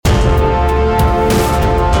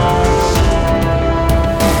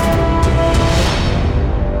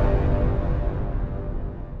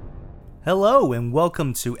Hello and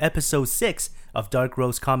welcome to episode 6 of Dark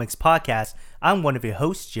Rose Comics Podcast. I'm one of your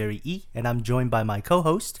hosts, Jerry E., and I'm joined by my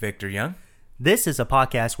co-host, Victor Young. This is a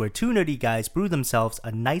podcast where two nerdy guys brew themselves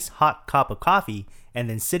a nice hot cup of coffee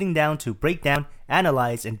and then sitting down to break down,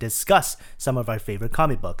 analyze, and discuss some of our favorite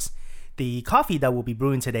comic books. The coffee that we'll be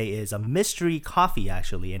brewing today is a mystery coffee,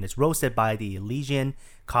 actually, and it's roasted by the Elysian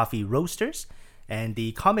Coffee Roasters. And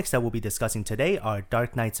the comics that we'll be discussing today are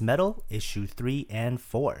Dark Knight's Metal, issue 3 and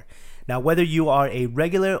 4. Now, whether you are a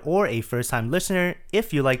regular or a first-time listener,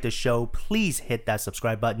 if you like the show, please hit that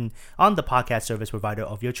subscribe button on the podcast service provider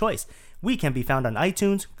of your choice. We can be found on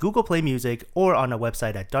iTunes, Google Play Music, or on our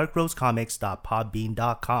website at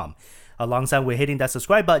darkrosecomics.podbean.com. Alongside with hitting that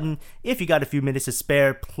subscribe button, if you got a few minutes to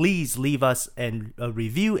spare, please leave us a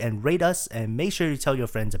review and rate us, and make sure you tell your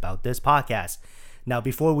friends about this podcast. Now,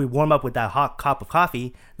 before we warm up with that hot cup of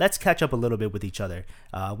coffee, let's catch up a little bit with each other.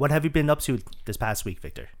 What have you been up to this past week,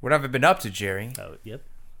 Victor? What have I been up to, Jerry? Oh, yep.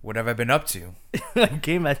 What have I been up to?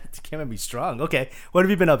 came at me strong. Okay, what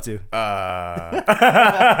have you been up to?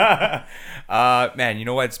 Man, you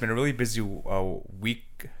know what? It's been a really busy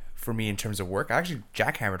week for me in terms of work. I actually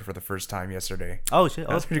jackhammered for the first time yesterday. Oh, shit.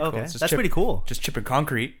 That's pretty cool. Okay. That's pretty cool. Just chipping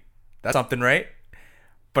concrete. That's something, right?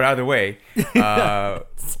 But either way,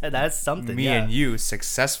 that's something. Me and you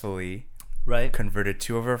successfully converted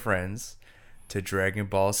two of our friends to Dragon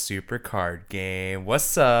Ball Super card game.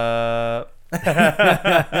 What's up?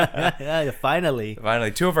 Yeah, finally,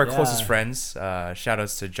 two of our closest friends. Shout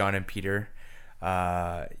outs to John and Peter.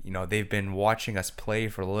 They've been watching us play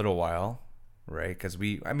for a little while, right? Because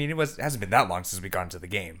it hasn't been that long since we got into the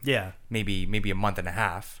game. Yeah, maybe a month and a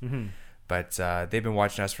half. Mm-hmm. But they've been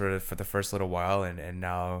watching us for the first little while, and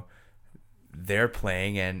now they're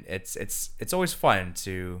playing, and it's always fun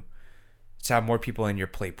to have more people in your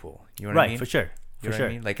play pool. You know what I mean? For sure. You know what I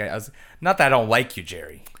mean? Like I was not that I don't like you,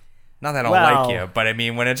 Jerry. Not that I don't like you, but I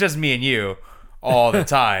mean when it's just me and you all the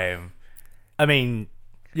time. I mean,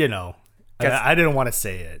 I didn't want to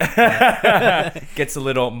say it. Gets a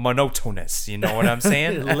little monotonous, you know what I'm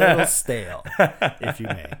saying? A little stale, if you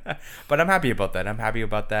may. But I'm happy about that.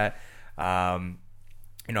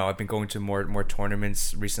 I've been going to more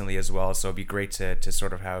tournaments recently as well, so it'd be great to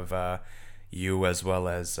sort of have you as well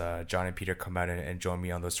as John and Peter come out and join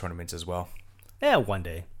me on those tournaments as well. Yeah, one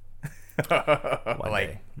day.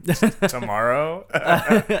 Tomorrow?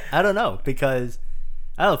 I don't know, because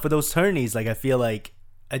for those tourneys, like I feel like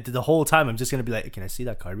the whole time I'm just gonna be like, can I see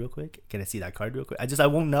that card real quick? I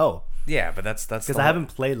won't know. Yeah, but that's because I haven't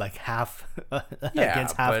played like half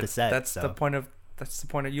against half the set. That's the point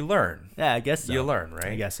of you learn. Yeah, I guess so. You learn,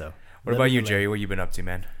 right? I guess so. What about you, Jerry? What you been up to,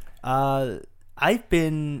 man? I've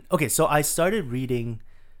been so I started reading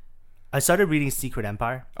Secret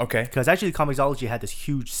Empire. Okay. Because actually Comixology had this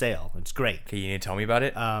huge sale. It's great. Okay, you need to tell me about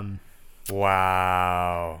it?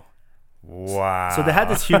 Wow. So they had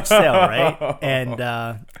this huge sale, right? And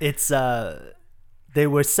it's they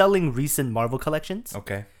were selling recent Marvel collections.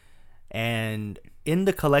 Okay. And in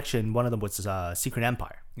the collection, one of them was Secret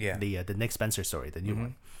Empire. Yeah. The Nick Spencer story, the new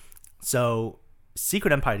one. So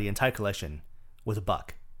Secret Empire, the entire collection, was $1.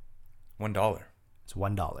 $1. It's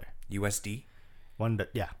 $1 USD.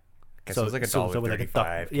 Yeah. So it was like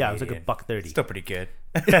 $1.35. Yeah, it was like $1.30. Still pretty good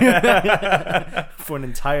for an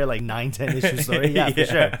entire 9-10 issue story. Yeah, for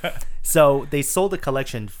sure. So they sold the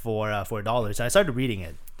collection for $1. So I started reading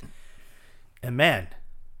it, and man,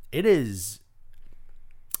 it is.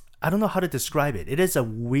 I don't know how to describe it. It is a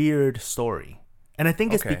weird story, and I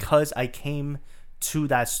think it's because I came to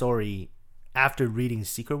that story after reading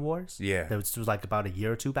Secret Wars. Yeah, that was like about a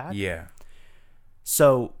year or two back. Yeah.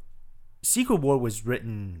 So, Secret War was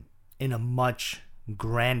written in a much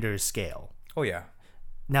grander scale. Oh yeah.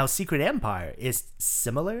 Now Secret Empire is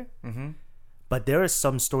similar, but there are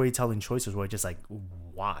some storytelling choices where it's just like,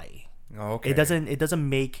 why? Oh, okay. It doesn't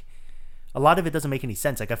make a lot of it doesn't make any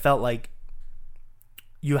sense. Like I felt like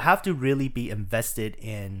you have to really be invested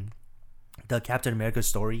in the Captain America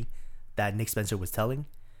story that Nick Spencer was telling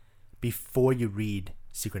before you read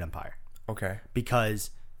Secret Empire. Okay.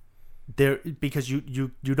 Because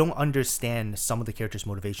you don't understand some of the characters'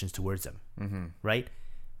 motivations towards him, right?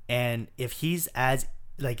 And if he's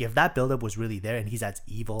if that buildup was really there and he's as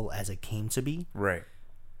evil as it came to be, right,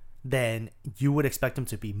 then you would expect him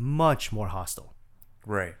to be much more hostile,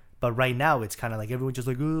 right? But right now it's kind of like everyone's just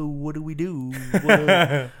like, oh, what do we do?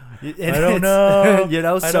 I don't know.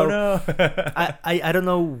 So I don't know. I don't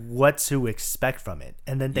know what to expect from it.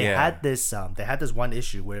 And then they had this one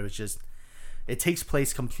issue where it was just. It takes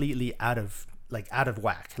place completely out of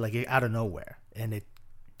whack, out of nowhere, and it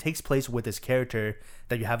takes place with this character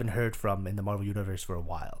that you haven't heard from in the Marvel Universe for a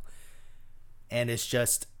while, and it's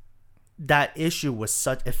just that issue was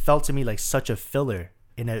it felt to me like such a filler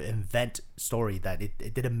in an event story that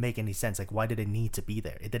it didn't make any sense. Like, why did it need to be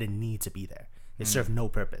there? It didn't need to be there. It served no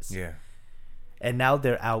purpose. Yeah. And now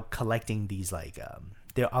they're out collecting these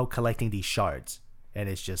these shards, and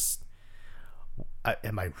it's just,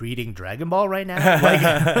 am I reading Dragon Ball right now?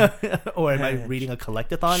 Like, or am I reading a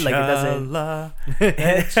collectathon? Like,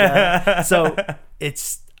 it doesn't. So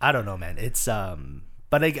it's, I don't know, man. It's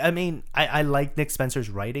but I mean, I like Nick Spencer's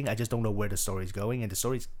writing. I just don't know where the story's going, and the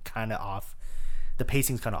story's kind of off. The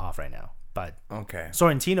pacing's kind of off right now. But okay,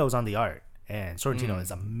 Sorrentino's on the art, and Sorrentino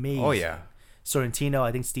is amazing. Oh yeah, Sorrentino.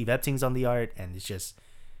 I think Steve Epting's on the art, and it's just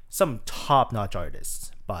some top-notch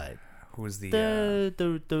artists. But who's the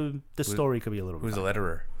story could be a little. Who's the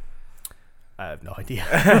letterer? I have no idea.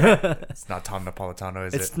 It's not Tom Napolitano,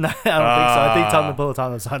 is it's it? Not. I don't think so. I think Tom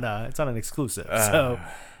Napolitano's on. It's on an exclusive. So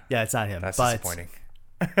yeah, it's not him. That's but, disappointing.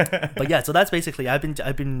 But yeah, so that's basically I've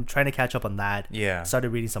been trying to catch up on that. Yeah. Started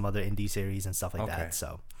reading some other indie series and stuff like that.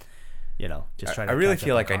 So, just trying. I really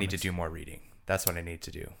feel like I need to do more reading. That's what I need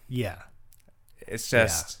to do. Yeah. It's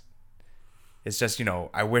just,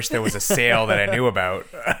 I wish there was a sale that I knew about,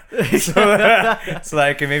 so that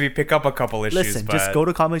I can maybe pick up a couple issues. Listen, just go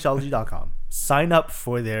to comiXology.com, sign up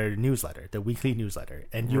for their newsletter, the weekly newsletter,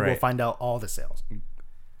 and you will find out all the sales.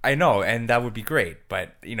 I know, and that would be great,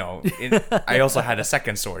 but I also had a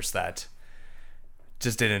second source that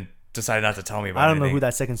just decided not to tell me about. I don't know anything. who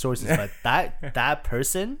that second source is, but that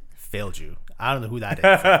person failed you. I don't know who that is.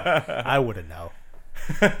 I wouldn't know.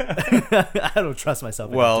 I don't trust myself.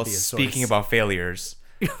 Well, to be a speaking source. about failures,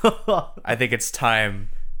 I think it's time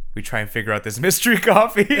we try and figure out this mystery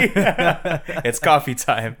coffee. It's coffee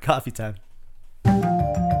time. Coffee time.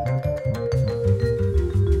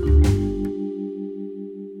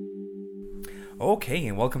 Okay,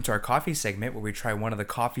 and welcome to our coffee segment where we try one of the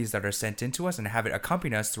coffees that are sent in to us and have it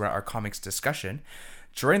accompany us throughout our comics discussion.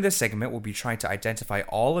 During this segment, we'll be trying to identify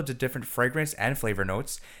all of the different fragrance and flavor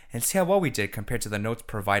notes and see how well we did compared to the notes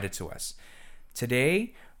provided to us.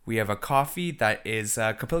 Today, we have a coffee that is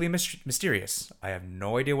completely mysterious. I have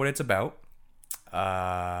no idea what it's about.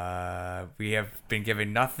 We have been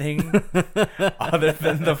given nothing other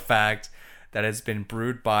than the fact that it's been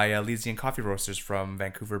brewed by Elysian Coffee Roasters from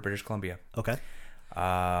Vancouver, British Columbia. Okay.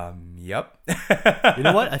 Yep. You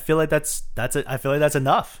know what? I feel like that's it. I feel like that's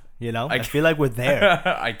enough. I feel like we're there.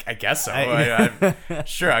 I guess so.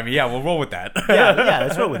 Sure. I mean, yeah, we'll roll with that. yeah.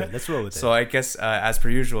 Let's roll with it. So I guess, as per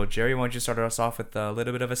usual, Jerry, why don't you start us off with a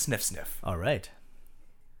little bit of a sniff? All right.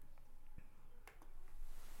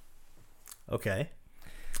 Okay.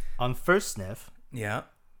 On first sniff, yeah,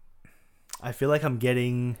 I feel like I'm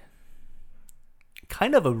getting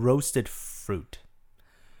kind of a roasted fruit.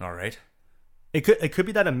 All right. It could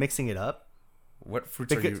be that I'm mixing it up. What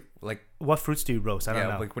fruits are you like? What fruits do you roast? I don't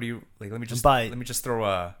know. Like, what do you like? Let me just throw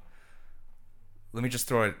a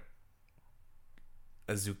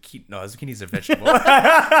zucchini. No, a zucchini is a vegetable.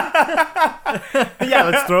 Yeah,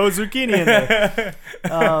 let's throw a zucchini in there.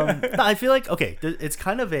 No, I feel like it's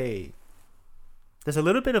kind of there's a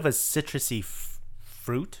little bit of a citrusy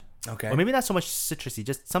fruit. Okay. Or maybe not so much citrusy,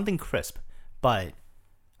 just something crisp. But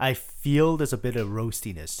I feel there's a bit of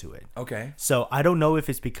roastiness to it. Okay. So I don't know if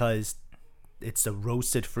it's because it's a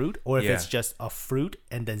roasted fruit or if Yeah. it's just a fruit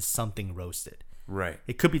and then something roasted. Right.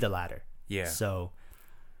 It could be the latter. Yeah. So,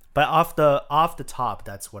 but off the top,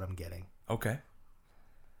 that's what I'm getting. Okay.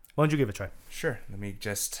 Why don't you give it a try? Sure. Let me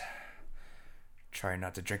just try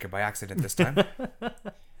not to drink it by accident this time.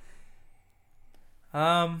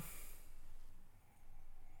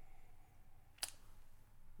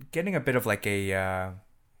 Getting a bit of like a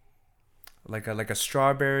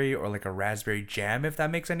strawberry or like a raspberry jam, if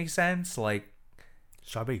that makes any sense. Like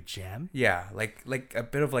Strawberry jam? yeah, like a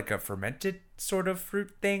bit of like a fermented sort of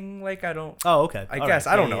fruit thing. Like I don't. Oh, okay. I All guess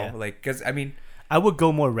right. I don't Yeah, know. yeah. Like because I mean, I would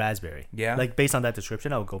go more raspberry. Yeah? Like based on that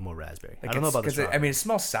description, I would go more raspberry. like I don't know about the because strawberry. I mean, it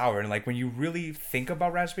smells sour, and like when you really think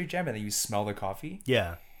about raspberry jam and then you smell the coffee,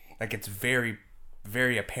 yeah. like it's very,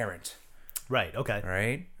 very apparent. Right. Okay.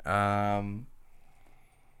 Right.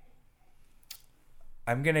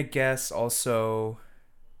 I'm gonna guess also.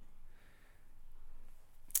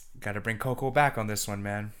 Gotta bring Coco back on this one,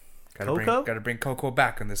 man. Coco? Gotta bring Coco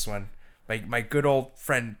back on this one. My good old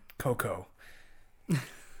friend Coco.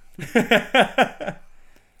 I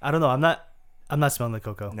don't know. I'm not smelling the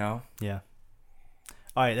cocoa. No. Yeah.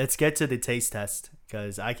 All right. Let's get to the taste test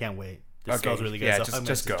because I can't wait. This smells really good. Yeah, so I'm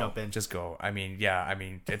just gonna go. Jump in. Just go. I mean, yeah. I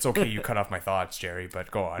mean, it's okay. You cut off my thoughts, Jerry,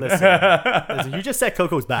 but go on. Listen, you just said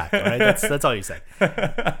Coco's back. All right. That's all you said.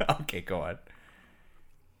 Okay, go on.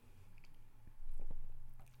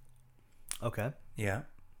 Okay. Yeah.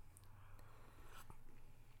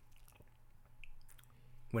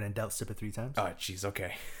 When in doubt, sip it 3 times. Oh, jeez.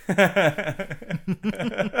 Okay.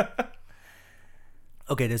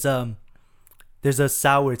 Okay, there's a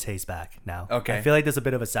sour taste back now. Okay. I feel like there's a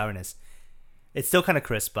bit of a sourness. It's still kind of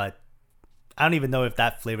crisp, but I don't even know if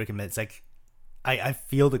that flavor can. It's like I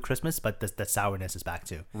feel the crispness, but the sourness is back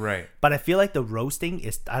too. Right. But I feel like the roasting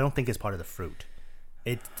is. I don't think it's part of the fruit.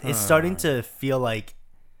 It's starting to feel like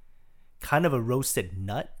kind of a roasted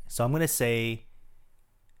nut. So I'm gonna say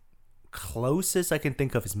closest I can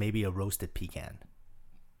think of is maybe a roasted pecan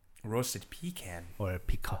Roasted pecan. or a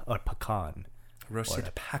pecan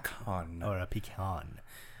Roasted pecan. or a pecan.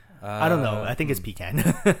 I don't know. I think it's pecan. I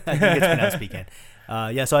think it's pronounced pecan.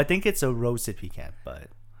 Yeah, so I think it's a roasted pecan, but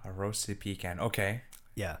A roasted pecan. Okay.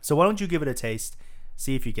 yeah. So why don't you give it a taste?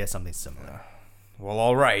 See if you get something similar. Well,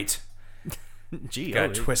 all right. Gee,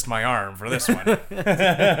 Gotta twist my arm for this one.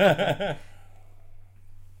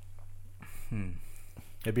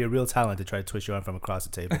 it'd be a real talent to try to twist your arm from across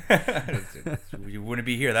the table. You wouldn't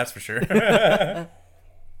be here, that's for sure.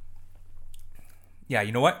 Yeah,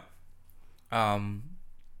 you know what?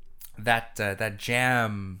 That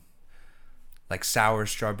jam, like sour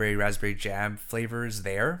strawberry raspberry jam flavor is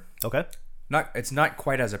there. Okay. It's not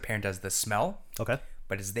quite as apparent as the smell, Okay.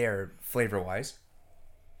 but it's there flavor wise.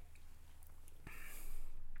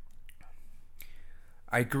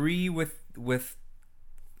 I agree with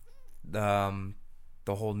the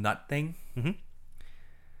whole nut thing. Mhm.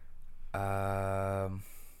 I'm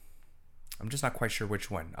just not quite sure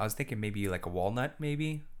which one. I was thinking maybe like a walnut,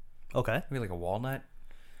 maybe Okay. like a walnut.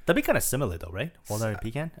 That'd be kind of similar though, right? Walnut and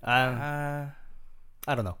pecan.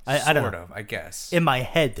 I don't know. I don't Sort know. of, I guess. In my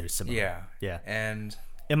head, they're similar. Yeah, Yeah. and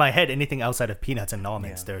In my head, anything outside of peanuts and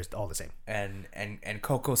almonds, Yeah. they're all the same. and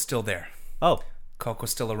cocoa's still there. Oh.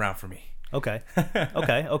 Coco's still around for me. Okay.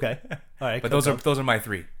 Okay. Okay. All right. But Cocoa. those are my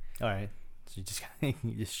 3. All right. So you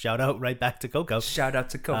just shout out right back to cocoa. Shout out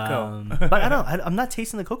to Coco. But I don't. I'm not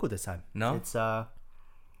tasting the cocoa this time. No? It's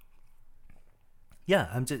Yeah.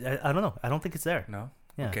 I'm just. I don't know. I don't think it's there. No.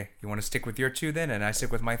 Yeah. Okay. You want to stick with your 2 then, and I stick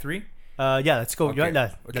with my 3. Yeah. Let's go. Okay.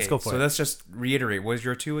 Let's go for so it. let's just reiterate. What was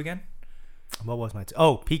your 2 again? What was my?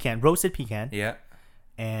 Pecan, roasted pecan, Yeah.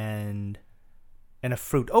 and a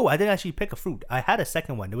fruit. Oh, I didn't actually pick a fruit. I had a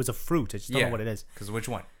second one. It was a fruit. I just don't know what it is. Because which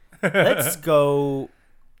one? Let's go.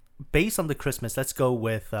 Based on the Christmas, let's go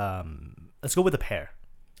with a pear.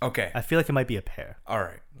 Okay. I feel like it might be a pear. All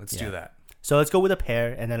right. Let's Yeah. do that. So let's go with a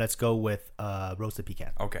pear, and then let's go with roasted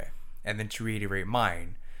pecan. Okay. And then to reiterate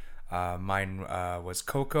mine, was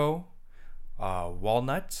cocoa,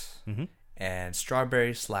 walnut, and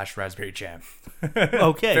strawberry/raspberry jam.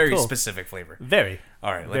 Okay, Very cool. specific flavor. Very.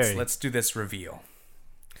 All right, Very. let's do this reveal.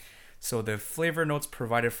 So the flavor notes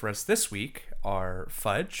provided for us this week are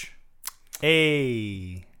fudge.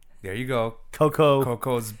 Hey, There you go. cocoa.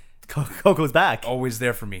 Coco's Cocoa's back. always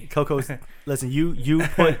there for me. Cocoa's. Listen, you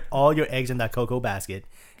put all your eggs in that cocoa basket.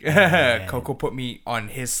 And- Coco put me on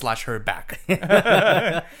his/her back.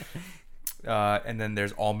 And then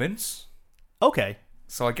there's almonds. Okay.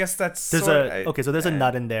 So I guess that's There's so there's a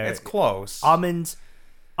nut in there. It's close. Almonds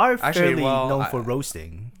are Actually, fairly well, known for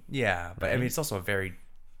roasting. Yeah, but I mean it's also a very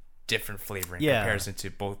different flavor in Yeah. comparison to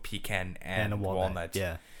both pecan and, And a walnut.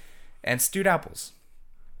 Yeah. And stewed apples.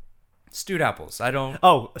 Stewed apples. I don't.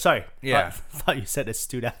 Oh, sorry. Yeah. I thought you said it's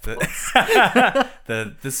stewed apple.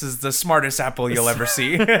 This is the smartest apple you'll ever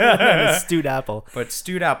see. It's stewed apple. But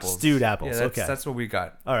stewed apples. Stewed apples, Yeah, okay. That's what we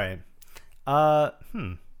got. All right.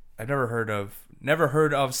 I've never heard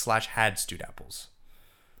of / had stewed apples.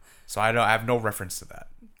 So I have no reference to that.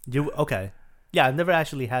 Okay. Yeah, I've never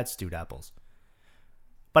actually had stewed apples.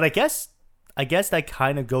 But I guess that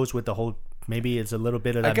kind of goes with the whole. Maybe it's a little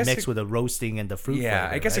bit of that mix with the roasting and the fruit. Yeah,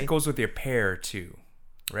 flavor, I guess right? it goes with your pear too,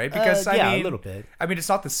 right? Because I mean, a little bit. I mean, it's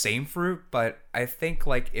not the same fruit, but I think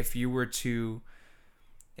like if you were to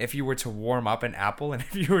warm up an apple and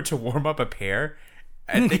if you were to warm up a pear,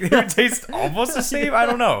 I think they would taste almost the same. I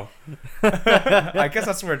don't know. I guess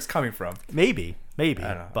that's where it's coming from. Maybe. I don't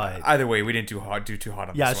know. But Either way, we didn't do too hot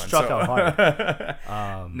on yeah, it this one. struck out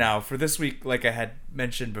hard. Now for this week, like I had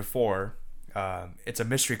mentioned before, it's a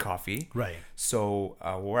mystery coffee. Right. So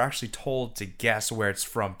we're actually told to guess where it's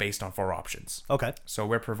from based on 4 options. Okay. So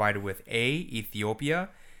we're provided with A, Ethiopia,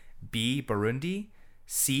 B, Burundi,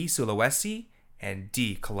 C, Sulawesi, and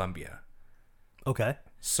D, Colombia. Okay.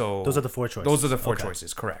 So Those are the 4 choices. Those are the 4 Okay.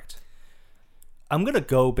 choices, correct. I'm gonna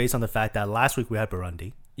go based on the fact that last week we had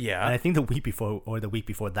Burundi, Yeah. and I think the week before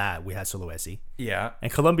that we had Sulawesi, Yeah.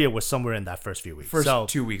 and Colombia was somewhere in that first few weeks. First So,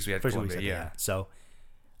 2 weeks we had first 2 Colombia, weeks, yeah. So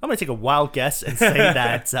I'm gonna take a wild guess and say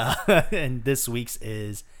that and this week's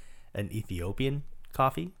is an Ethiopian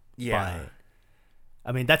coffee. Yeah. But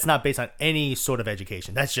I mean, that's not based on any sort of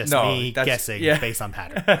education. That's just me guessing based on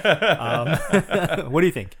pattern. What do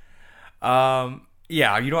you think?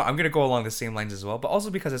 Yeah, you know what? I'm going to go along the same lines as well, but also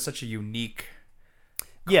because it's such a unique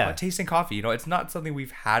tasting coffee. You know, it's not something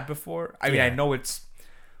we've had before. I mean, I know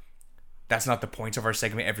that's not the point of our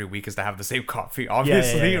segment every week is to have the same coffee,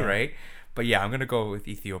 obviously, right? But yeah, I'm going to go with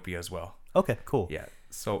Ethiopia as well. Okay, cool. Yeah.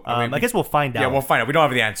 So I guess we'll find out. Yeah, we'll find out. We don't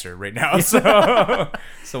have the answer right now.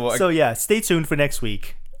 So yeah, stay tuned for next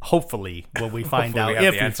week. Hopefully, when we find out,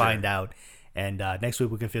 if we find out. And next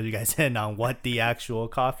week we can fill you guys in on what the actual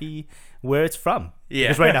coffee, where it's from. Yeah.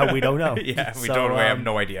 Because right now we don't know. We don't. We have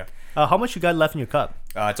no idea. How much you got left in your cup?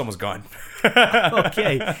 It's almost gone.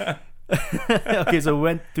 Okay. Okay, so we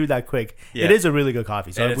went through that quick. Yeah. It is a really good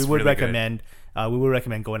coffee. So we would recommend. We would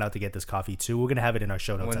recommend going out to get this coffee too. We're gonna have it in our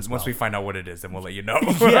show notes as well. Once we find out what it is, then we'll let you know.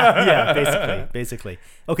 Basically.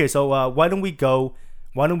 Okay, so why don't we go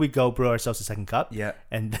brew ourselves a second cup? Yeah.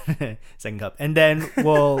 And second cup, and then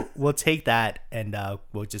we'll take that and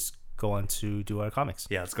we'll just go on to do our comics.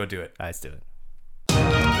 Yeah, let's go do it. All right, let's do it.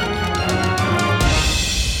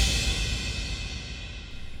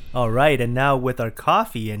 All right, and now with our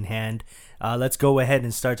coffee in hand, let's go ahead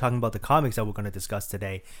and start talking about the comics that we're going to discuss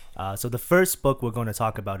today. So the first book we're going to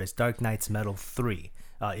talk about is Dark Knight's Metal 3,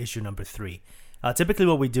 issue number 3. Typically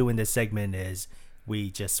what we do in this segment is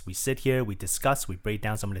we sit here, we discuss, we break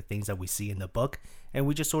down some of the things that we see in the book, and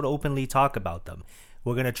we just sort of openly talk about them.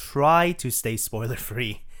 We're going to try to stay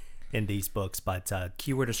spoiler-free in these books, but...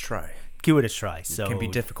 keyword is try. So, it can be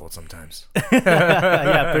difficult sometimes.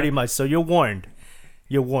 Yeah, pretty much. So you're warned.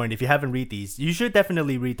 If you haven't read these, you should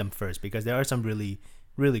definitely read them first because there are some really,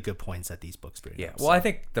 really good points that these books bring. Yeah. Well, I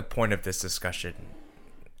think the point of this discussion,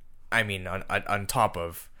 on top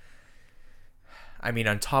of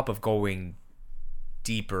going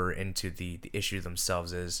deeper into the issues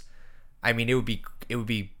themselves is, it would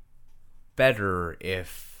be better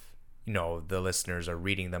if, the listeners are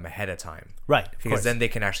reading them ahead of time. Right. Because then they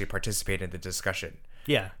can actually participate in the discussion.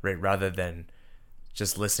 Yeah. Right. Rather than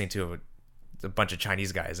just listening to a bunch of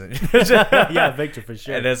Chinese guys. Yeah, Victor, for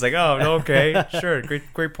sure. And it's like, oh, okay, sure,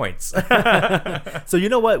 great points. So you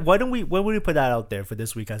know what? Why don't we put that out there for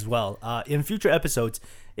this week as well? In future episodes,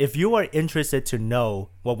 if you are interested to know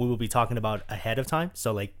what we will be talking about ahead of time,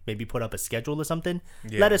 so like maybe put up a schedule or something,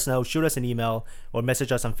 let us know. Shoot us an email or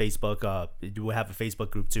message us on Facebook. We have a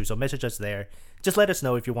Facebook group too, so message us there. Just let us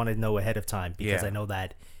know if you want to know ahead of time because I know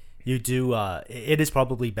that you do. It is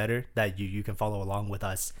probably better that you can follow along with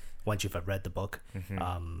us once you've read the book. Mm-hmm.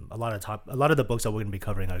 A lot of the books that we're going to be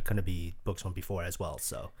covering are going to be books from before as well.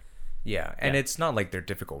 So it's not like they're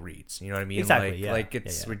difficult reads. You know what I mean? Exactly.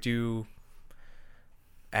 We do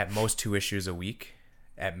at most 2 issues a week,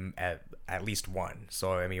 at least one. So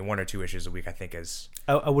 1 or 2 issues a week, I think is.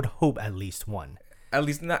 I would hope at least one. At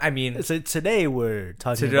least, So today we're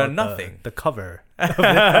talking about nothing. The cover.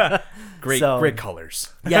 Great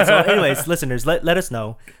colors. Yeah. So, anyways, listeners, let us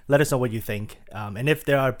know. Let us know what you think. And if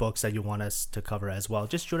there are books that you want us to cover as well,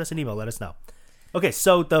 just shoot us an email. Let us know. Okay.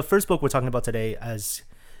 So the first book we're talking about today, as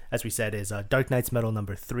we said, is Dark Knight's Metal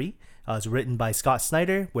number 3. It's written by Scott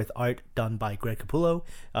Snyder with art done by Greg Capullo,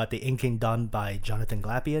 the inking done by Jonathan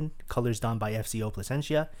Glapion, colors done by FCO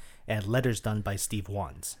Placentia, and letters done by Steve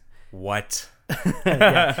Wands. What?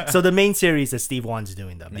 Yeah. So the main series is Steve Wands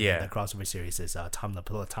doing them. And the crossover series is Tom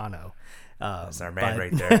Napolitano. That's our man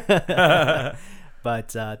right there. But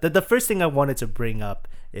the first thing I wanted to bring up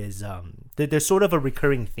is there's sort of a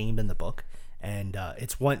recurring theme in the book, and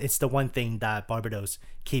it's the one thing that Barbados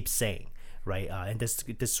keeps saying, right? And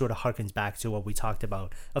this sort of harkens back to what we talked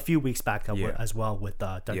about a few weeks back as well with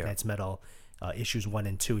Dark Knight's Metal issues 1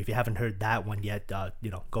 and 2. If you haven't heard that one yet,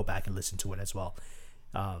 go back and listen to it as well.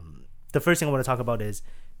 The first thing I want to talk about is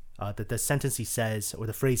that the sentence he says, or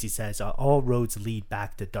the phrase he says, all roads lead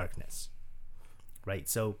back to darkness. Right?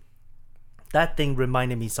 So that thing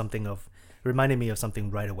reminded me of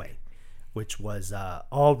something right away, which was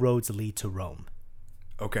all roads lead to Rome.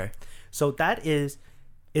 Okay. So that is,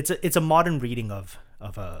 it's a modern reading of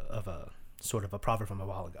a sort of a proverb from a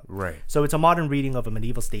while ago. Right. So it's a modern reading of a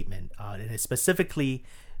medieval statement, and it specifically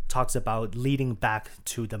talks about leading back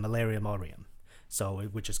to the Malaria Morium. So,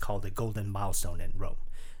 which is called the golden milestone in Rome.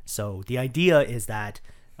 So the idea is that,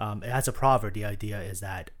 as a proverb, the idea is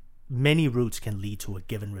that many routes can lead to a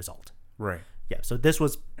given result. Right. Yeah. So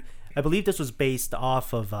I believe this was based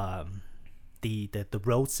off of the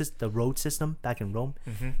road system back in Rome,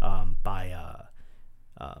 mm-hmm.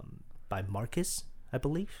 By Marcus, I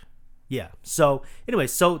believe. Yeah. So anyway,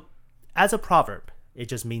 as a proverb, it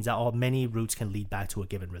just means that many routes can lead back to a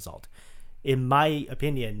given result. In my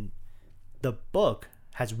opinion, the book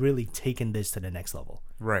has really taken this to the next level.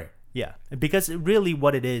 Right. Yeah, because really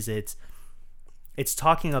what it is, it's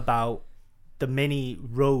talking about the many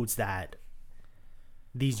roads that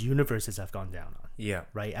these universes have gone down on. Yeah.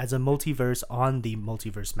 Right? As a multiverse on the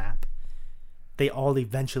multiverse map, they all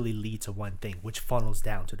eventually lead to one thing, which funnels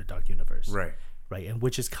down to the dark universe. Right. Right? And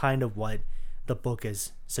which is kind of what the book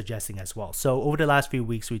is suggesting as well. So over the last few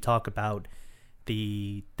weeks, we talk about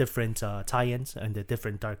the different tie-ins and the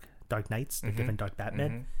different Dark Knights, the different Dark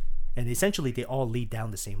Batman. And essentially, they all lead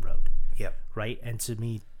down the same road. Yep. Right? And to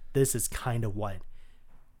me, this is kind of what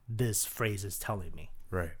this phrase is telling me.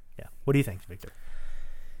 Right. Yeah. What do you think, Victor?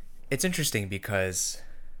 It's interesting because,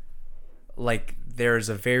 like, there's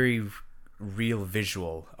a very real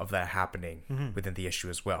visual of that happening within the issue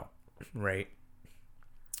as well, right?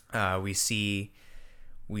 We see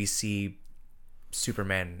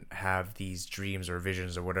Superman have these dreams or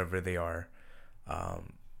visions or whatever they are,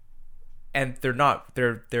 and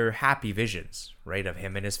they're happy visions, right, of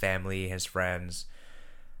him and his family, his friends,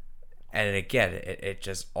 and again, it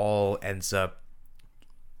just all ends up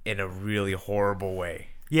in a really horrible way.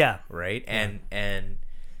 Yeah. Right. And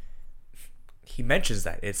he mentions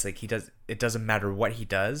that it's like it doesn't matter what he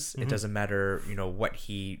does. It doesn't matter, what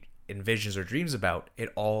he envisions or dreams about. It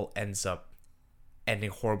all ends up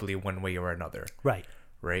ending horribly one way or another. Right.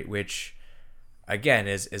 Right. Which again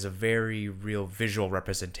is a very real visual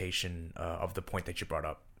representation of the point that you brought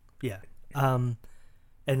up. Yeah.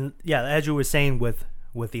 And yeah, as you were saying with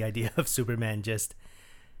the idea of Superman, just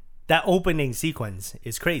that opening sequence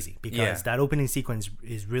is crazy because that opening sequence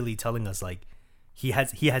is really telling us like he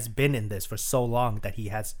has been in this for so long that he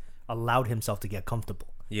has allowed himself to get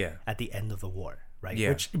comfortable. Yeah. At the end of the war, right? Yeah.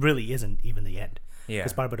 Which really isn't even the end. Yeah.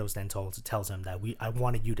 Because Barbados then tells him that I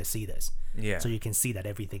wanted you to see this. Yeah. So you can see that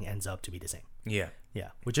everything ends up to be the same. Yeah. Yeah.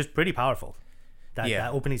 Which is pretty powerful. That Yeah.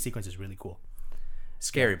 that opening sequence is really cool.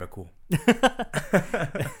 Scary but cool.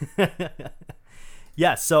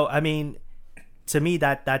 Yeah. So I mean, to me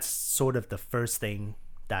that's sort of the first thing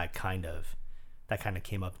that kind of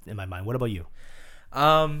came up in my mind. What about you?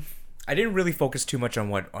 I didn't really focus too much on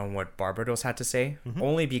what Barbados had to say,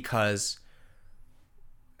 only because,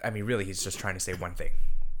 I mean, really, he's just trying to say one thing,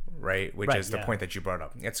 right? Which is the point that you brought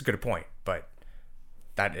up. It's a good point, but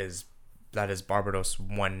that is Barbados'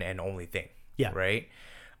 one and only thing. Yeah. Right.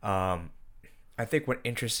 I think what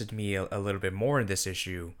interested me a little bit more in this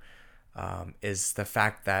issue is the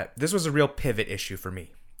fact that this was a real pivot issue for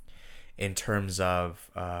me in terms of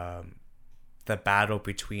the battle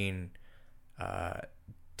between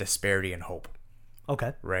disparity and hope.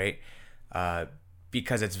 Okay. Right?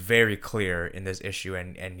 Because it's very clear in this issue,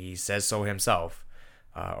 and he says so himself,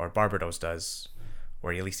 or Barbados does,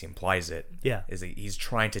 or at least he implies it. Yeah. Is that he's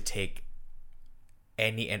trying to take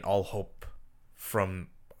any and all hope from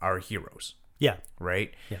our heroes. Yeah.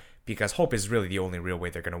 Right? Yeah. Because hope is really the only real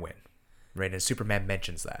way they're going to win. Right? And Superman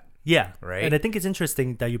mentions that. Yeah. Right? And I think it's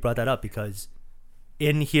interesting that you brought that up because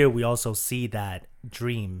in here we also see that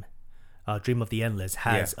Dream of the Endless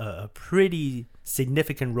has a pretty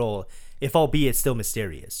significant role, if albeit still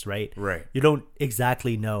mysterious, right? Right. You don't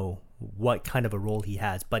exactly know what kind of a role he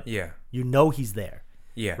has, but you know he's there.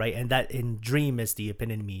 Yeah. Right? And that in Dream is the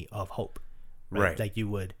epitome of hope. Right. Like you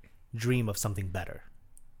would dream of something better.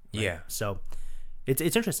 Right? Yeah. So it's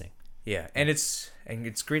interesting. Yeah. And it's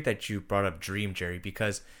great that you brought up Dream, Jerry,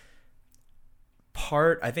 because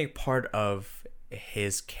I think part of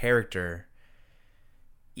his character,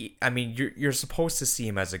 I mean, you're supposed to see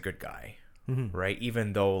him as a good guy, right?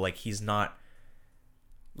 Even though like he's not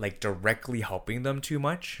like directly helping them too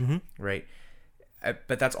much, right?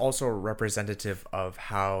 But that's also representative of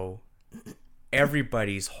how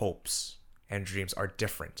everybody's hopes and dreams are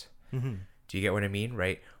different. Do you get what I mean?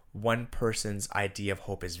 Right? One person's idea of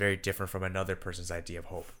hope is very different from another person's idea of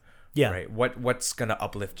hope. Yeah. Right. What's gonna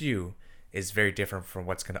uplift you is very different from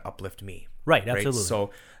what's gonna uplift me. Right. Absolutely. Right?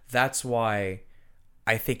 So that's why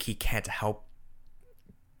I think he can't help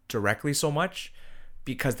directly so much,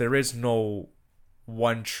 because there is no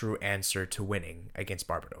one true answer to winning against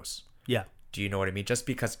Barbados. Yeah. Do you know what I mean? Just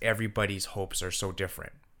because everybody's hopes are so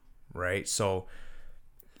different, right? So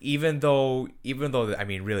even though I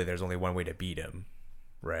mean, really, there's only one way to beat him,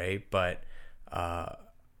 right? But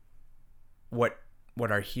what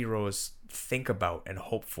our heroes think about and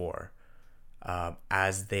hope for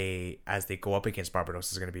as they go up against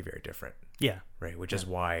Barbados is going to be very different. Yeah. Right, which is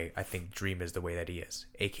why I think Dream is the way that he is,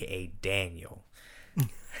 aka Daniel.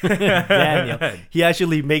 Daniel. He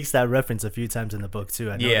actually makes that reference a few times in the book too.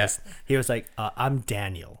 I Yeah. noticed. He was like, "I'm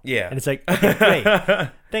Daniel." Yeah. and it's like, okay, great,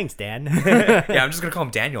 thanks, Dan. It's Yeah, I'm just gonna call him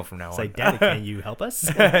Daniel from now on. like, Daddy, can you help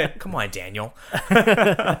us? Come on, Daniel.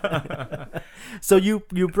 So you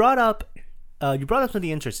brought up something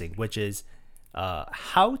interesting, which is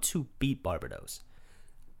how to beat Barbados.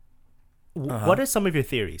 What are some of your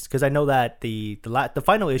theories? Because I know that the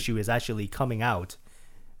final issue is actually coming out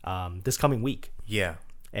this coming week. Yeah.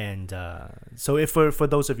 And so if for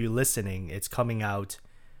those of you listening, it's coming out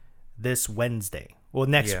this Wednesday. Well,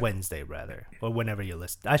 next Wednesday, rather. Or whenever you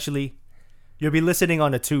listen. Actually, you'll be listening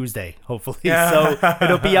on a Tuesday, hopefully. So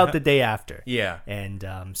it'll be out the day after. Yeah.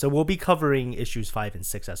 And so we'll be covering issues 5 and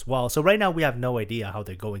 6 as well. So right now we have no idea how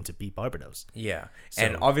they're going to beat Barbados. Yeah.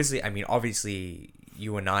 And obviously,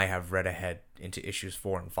 you and I have read ahead into issues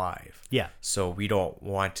 4 and 5. Yeah. So we don't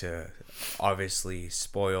want to obviously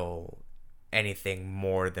spoil anything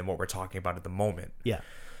more than what we're talking about at the moment. Yeah.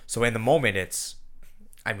 So in the moment,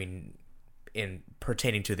 in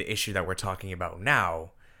pertaining to the issue that we're talking about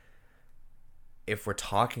now, if we're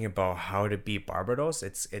talking about how to beat Barbados,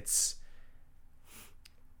 it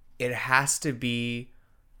has to be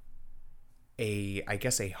a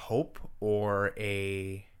hope or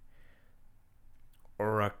a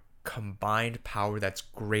combined power that's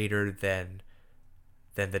greater than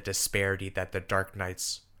the disparity that the Dark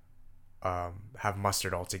Knights have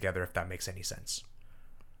mustered all together, if that makes any sense.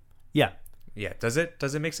 Yeah. Yeah, does it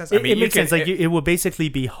make sense? It makes sense. Like it will basically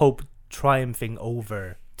be hope triumphing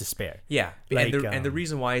over despair. Yeah, Like, and the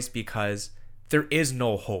reason why is because there is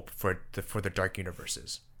no hope for the Dark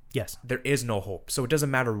Universes. Yes. There is no hope, so it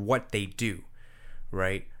doesn't matter what they do,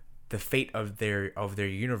 right? The fate of their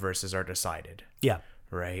universes are decided. Yeah.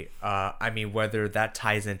 Right. Whether that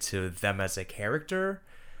ties into them as a character,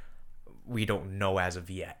 we don't know as of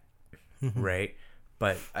yet. Right.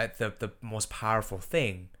 But the most powerful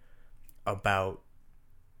thing about,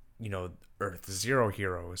 Earth Zero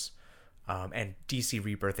Heroes, and DC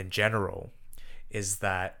Rebirth in general, is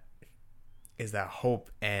that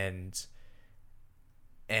hope and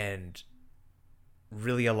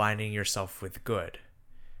really aligning yourself with good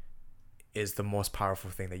is the most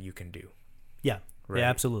powerful thing that you can do. Yeah. Right? Yeah,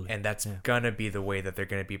 absolutely. And that's gonna be the way that they're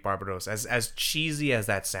gonna beat Barbados. As cheesy as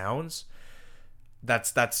that sounds,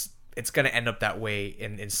 that's it's gonna end up that way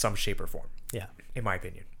in some shape or form. Yeah. In my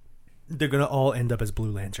opinion. They're going to all end up as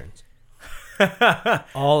Blue Lanterns.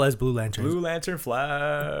 All as Blue Lanterns. Blue Lantern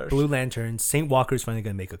Flash. Blue Lanterns. Saint Walker's finally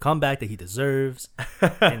going to make a comeback that he deserves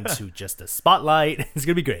into just the spotlight. It's going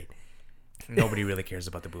to be great. Nobody really cares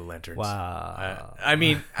about the Blue Lanterns. Wow.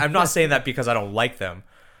 I'm not saying that because I don't like them.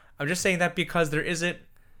 I'm just saying that because there isn't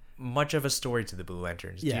much of a story to the Blue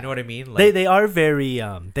Lanterns. Yeah. Do you know what I mean? Like, they are very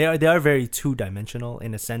they are very two-dimensional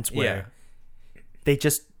in a sense where they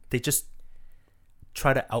just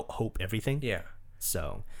try to out-hope everything. Yeah.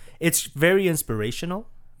 So it's very inspirational,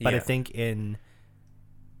 but I Yeah. think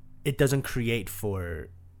it doesn't create very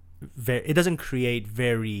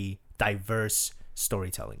diverse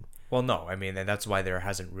storytelling. Well, no. And that's why there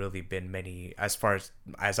hasn't really been many, as far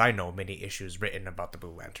as I know, many issues written about the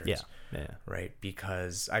Blue Lanterns. Yeah. Right?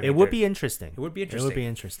 Because It would be interesting. It would be interesting. It would be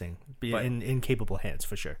interesting. In capable hands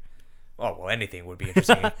for sure. Oh, well, anything would be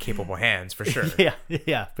interesting in capable hands for sure.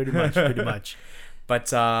 Yeah, pretty much. But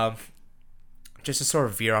just to sort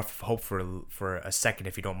of veer off of hope for a second,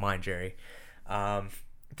 if you don't mind, Jerry,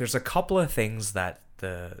 there's a couple of things that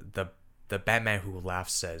the Batman Who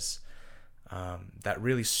Laughs says that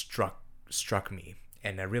really struck me,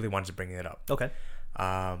 and I really wanted to bring it up. Okay.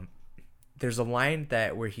 There's a line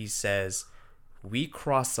where he says, "We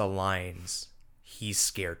cross the lines he's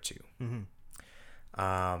scared to,"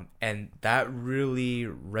 and that really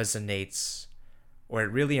resonates, or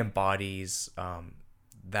it really embodies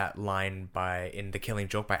that line in The Killing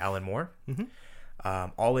Joke by Alan Moore.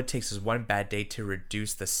 All it takes is one bad day to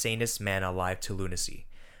reduce the sanest man alive to lunacy.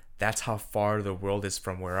 That's how far the world is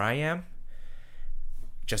from where I am.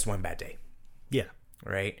 Just one bad day. Yeah.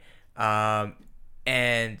 Right.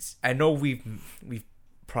 And I know we've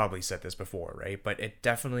probably said this before, right? But it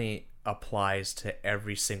definitely applies to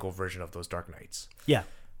every single version of those Dark Knights. Yeah.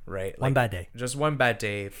 Right. One bad day. Just one bad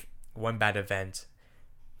day, one bad event,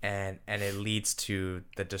 and it leads to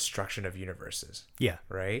the destruction of universes. Yeah.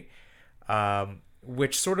 Right.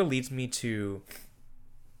 Which sort of leads me to,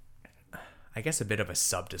 I guess, a bit of a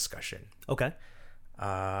sub discussion. Okay.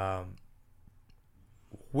 Are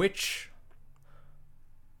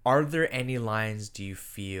there any lines do you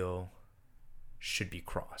feel should be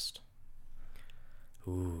crossed?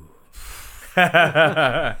 Ooh.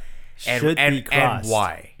 Should be crossed. And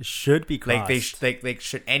why? Should be crossed. Like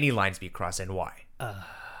should any lines be crossed, and why?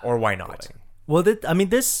 or why not? Well, I mean,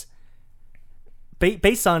 this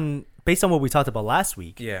based on what we talked about last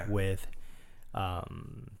week, Yeah. with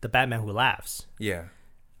the Batman Who Laughs. Yeah.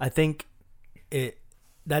 I think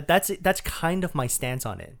that's kind of my stance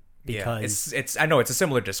on it, because it's I know it's a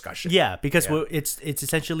similar discussion. yeah, because Yeah. it's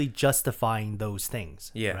essentially justifying those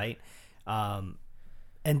things, Yeah. right?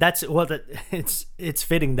 And that's it's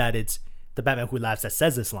fitting that it's the Batman Who Laughs that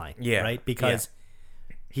says this line, Yeah. right? Because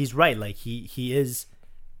he's right, like he is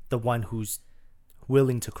the one who's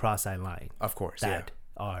willing to cross that line Of course. that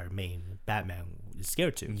our main Batman is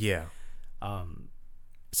scared to. Yeah.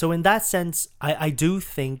 So in that sense, I do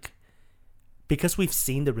think, because we've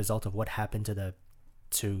seen the result of what happened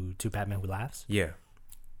to Batman Who Laughs, Yeah.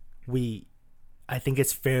 I think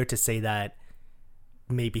it's fair to say that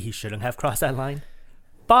maybe he shouldn't have crossed that line.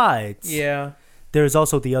 But Yeah. there's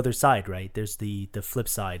also the other side, right? There's the flip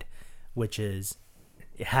side, which is,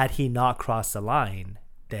 had he not crossed the line,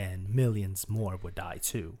 then millions more would die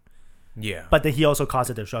too. Yeah. But then he also caused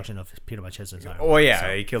the destruction of pretty much his entire Oh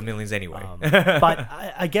yeah, he killed millions anyway. but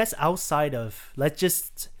I guess outside of, let's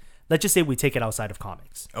just say we take it outside of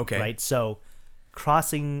comics. Okay. Right? So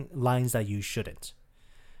crossing lines that you shouldn't.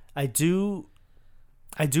 I do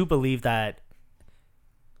believe that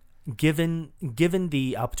given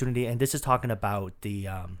the opportunity, and this is talking about the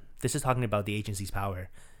agency's power,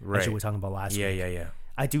 Right. as we were talking about last week. Yeah.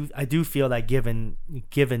 I do feel that given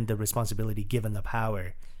the responsibility, given the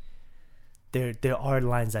power, there are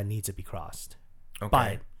lines that need to be crossed. Okay.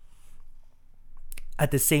 But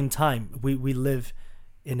at the same time, we live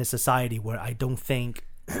in a society where I don't think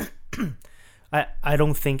I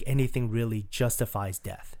don't think anything really justifies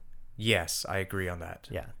death. Yes, I agree on that.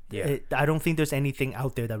 Yeah. I don't think there's anything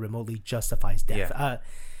out there that remotely justifies death. Yeah.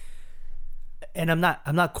 And I'm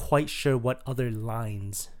not quite sure what other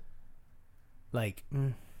lines, like,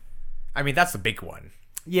 I mean, that's the big one.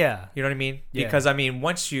 yeah. You know what I mean? Yeah. Because I mean,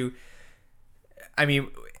 once you, I mean,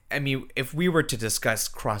 if we were to discuss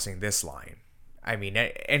crossing this line, I mean,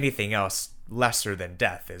 anything else lesser than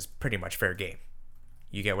death is pretty much fair game.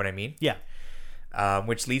 You get what I mean? Yeah.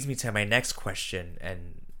 Which leads me to my next question,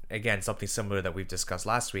 and again, something similar that we've discussed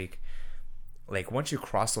last week. Like, once you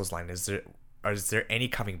cross those lines, is there any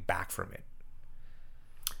coming back from it?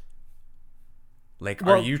 Like,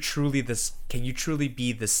 Well- are you truly can you truly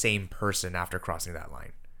be the same person after crossing that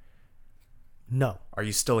line? No. Are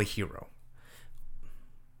you still a hero?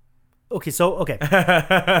 Okay.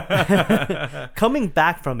 Coming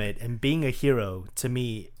back from it and being a hero, to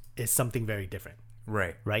me, is something very different.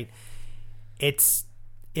 Right. Right? It's,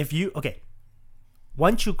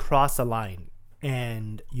 once you cross a line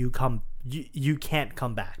and you can't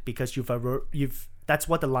come back, because that's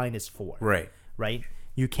what the line is for. Right.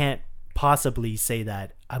 You can't possibly say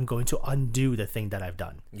that I'm going to undo the thing that I've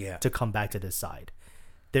done Yeah. to come back to this side.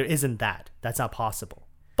 There isn't that. That's not possible.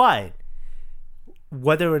 But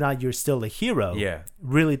whether or not you're still a hero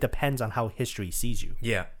really depends on how history sees you.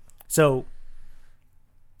 Yeah. So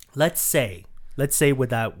let's say with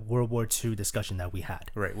that World War II discussion that we had.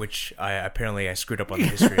 Right. Which I screwed up on the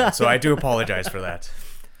history on, so I do apologize for that.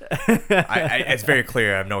 It's very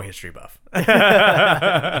clear I'm no history buff.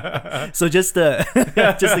 So just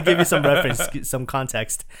to give you some reference, some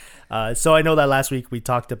context. So I know that last week we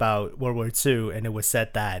talked about World War II, and it was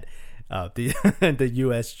said that the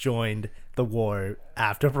U.S. joined the war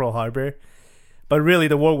after Pearl Harbor, but really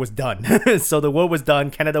the war was done. So the war was done.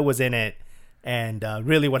 Canada was in it, and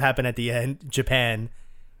really what happened at the end, Japan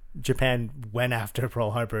went after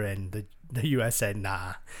Pearl Harbor, and the U.S. said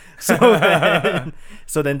nah. So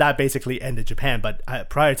then that basically ended Japan. But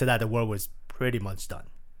prior to that, the war was pretty much done.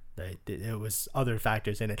 Right? It was other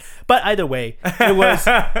factors in it, but either way, it was.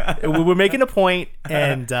 We were making a point,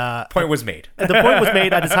 and Point was made. the point was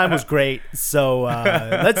made at the time was great. So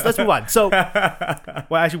let's move on. So,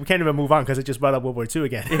 well, actually, we can't even move on because it just brought up World War II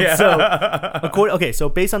again. Yeah. So, so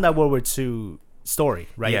based on that World War II story,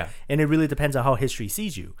 right? Yeah. And it really depends on how history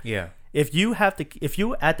sees you. Yeah. If you at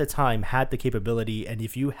the time had the capability, and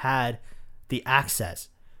if you had the access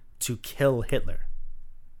to kill Hitler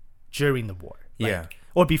during the war,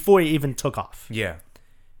 or before he even took off, Yeah.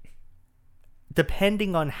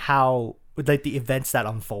 depending on how, like, the events that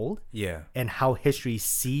unfold, Yeah. and how history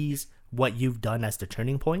sees what you've done as the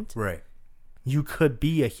turning point, Right. you could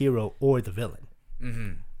be a hero or the villain,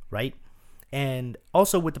 right? And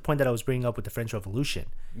also with the point that I was bringing up with the French Revolution,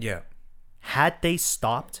 Yeah. had they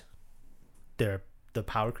stopped the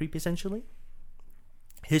power creep, essentially,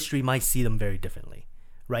 history might see them very differently,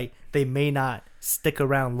 right? They may not stick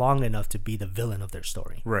around long enough to be the villain of their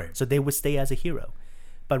story, Right. so they would stay as a hero.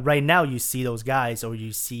 But right now, you see those guys, or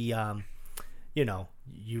you see,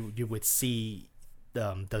 you would see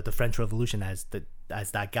the French Revolution as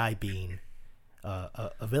that guy being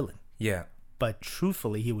a villain. Yeah. But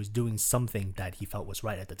truthfully, he was doing something that he felt was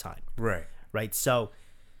right at the time. Right. Right. So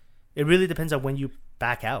it really depends on when you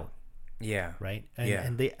back out. Yeah. Right. And, Yeah.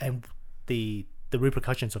 and the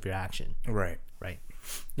repercussions of your action. Right. Right.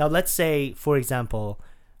 Now, let's say, for example,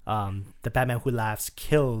 the Batman Who Laughs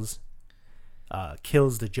kills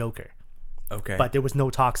the Joker, Okay. but there was no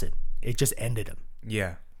toxin. It just ended him.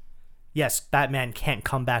 yeah. Yes, Batman can't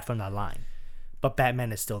come back from that line, but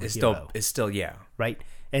Batman is still the hero. It's still yeah. Right?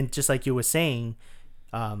 And just like you were saying,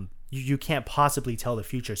 you can't possibly tell the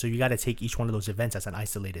future, so you got to take each one of those events as an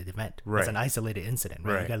isolated event, Right. as an isolated incident.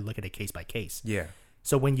 Right? Right. You got to look at it case by case. Yeah.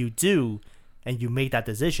 So when you do, and you make that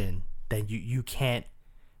decision, then you can't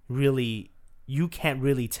really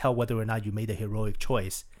tell whether or not you made a heroic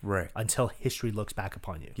choice Right. until history looks back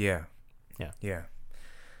upon you. Yeah. Yeah. Yeah.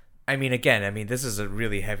 I mean, this is a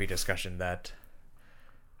really heavy discussion that,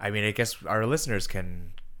 I mean, I guess our listeners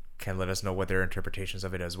can let us know what their interpretations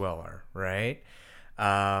of it as well are, right?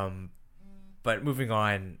 But moving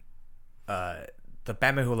on, the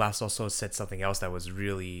Batman Who Laughs also said something else that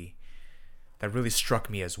really struck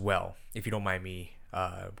me as well, if you don't mind me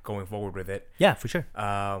going forward with it. Yeah, for sure.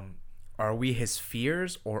 Are we his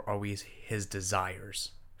fears or are we his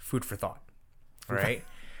desires? Food for thought, right?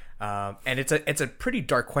 And it's a pretty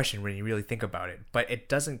dark question when you really think about it, but it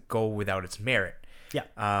doesn't go without its merit.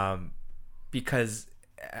 Yeah. Because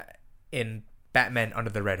in Batman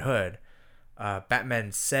Under the Red Hood,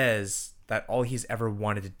 Batman says that all he's ever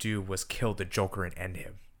wanted to do was kill the Joker and end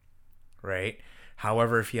him, right?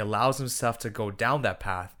 However, if he allows himself to go down that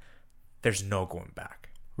path, there's no going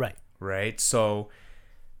back. Right. Right? So,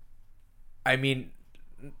 I mean,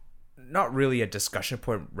 not really a discussion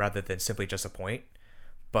point rather than simply just a point,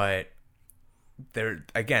 but there's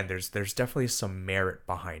definitely some merit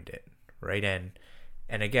behind it, right? And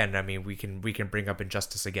again, I mean, we can bring up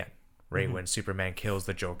Injustice again, right? Mm-hmm. When Superman kills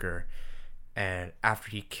the Joker, and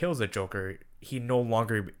after he kills the Joker, he no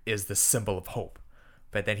longer is the symbol of hope,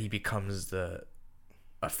 but then he becomes a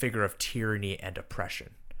figure of tyranny and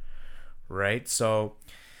oppression, right? So,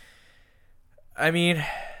 I mean,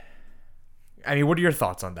 what are your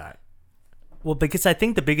thoughts on that? Well, because I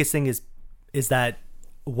think the biggest thing is that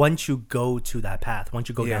once you go to that path, once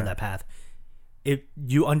you go down that path,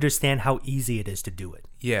 you understand how easy it is to do it.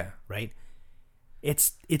 Yeah. Right?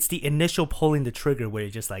 It's the initial pulling the trigger where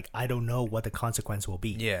you're just like, I don't know what the consequence will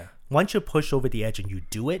be. Yeah. Once you push over the edge and you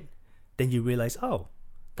do it, then you realize, oh,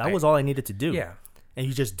 that was all I needed to do. Yeah. And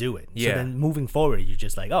you just do it. Yeah. So then moving forward, you're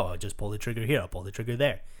just like, oh, I'll just pull the trigger here. I'll pull the trigger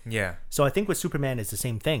there. Yeah. So I think with Superman it's the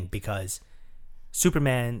same thing, because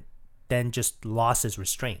Superman then just lost his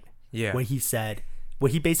restraint. Yeah. Where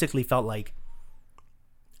he basically felt like,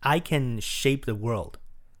 I can shape the world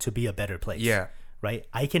to be a better place. Yeah. Right?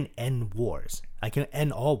 I can end wars. I can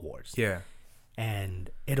end all wars. Yeah. And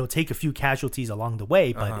it'll take a few casualties along the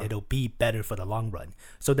way, but it'll be better for the long run.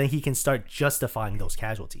 So then he can start justifying those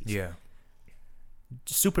casualties. Yeah.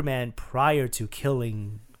 Superman, prior to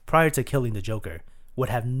killing the Joker, would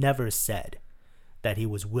have never said that he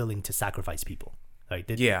was willing to sacrifice people. Right?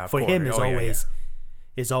 Yeah. For him,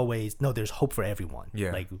 is always no. There's hope for everyone.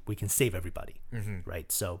 Yeah. Like we can save everybody. Mm-hmm.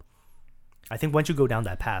 Right. So, I think once you go down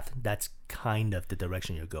that path, that's kind of the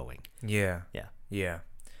direction you're going. Yeah. Yeah. Yeah.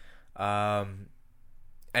 And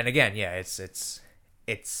again, yeah, it's.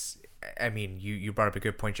 I mean, you brought up a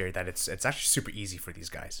good point, Jerry, that it's actually super easy for these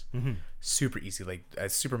guys. Mm-hmm. Super easy. Like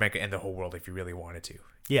Superman could end the whole world if he really wanted to.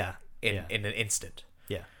 Yeah. In an instant.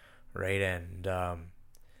 Yeah. Right. And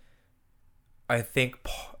I think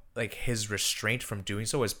like his restraint from doing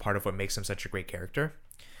so is part of what makes him such a great character.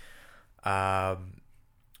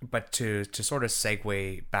 But to sort of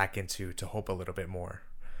segue back into Hope a little bit more,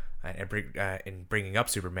 and in bringing up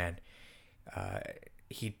Superman,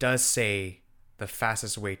 he does say the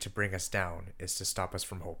fastest way to bring us down is to stop us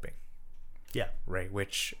from hoping. Yeah. Right.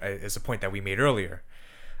 Which is a point that we made earlier,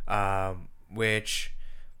 which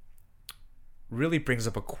really brings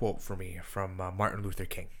up a quote for me from Martin Luther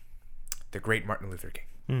King, the great Martin Luther King.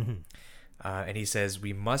 Mm-hmm. And he says,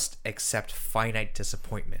 we must accept finite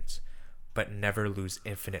disappointments, but never lose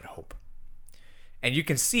infinite hope. And you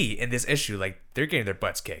can see in this issue, like, they're getting their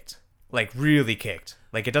butts kicked, like really kicked.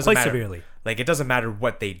 Like, it doesn't Quite matter. severely. Like, it doesn't matter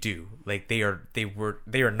what they do. Like, they are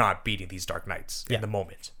not beating these Dark Knights in the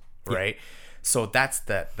moment, right? Yeah. So that's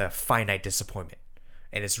the finite disappointment,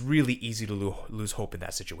 and it's really easy to lose hope in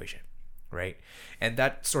that situation, right? And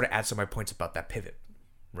that sort of adds to my points about that pivot,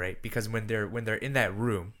 right? Because when they're in that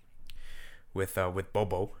room with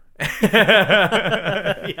Bobo,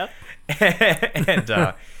 yeah.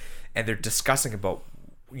 and they're discussing about,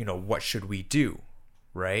 what should we do,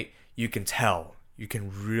 right? You can tell. You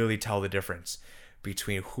can really tell the difference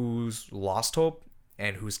between who's lost hope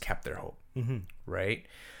and who's kept their hope, right?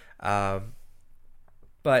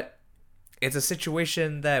 But it's a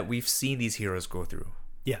situation that we've seen these heroes go through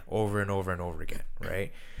over and over and over again,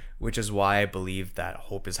 right? Which is why I believe that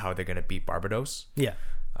hope is how they're going to beat Barbados. Yeah.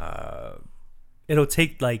 It'll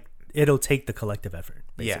take the collective effort,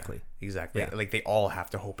 basically. Yeah, exactly. Yeah. Like they all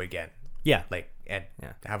have to hope again. Yeah. Like, and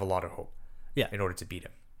have a lot of hope. Yeah. In order to beat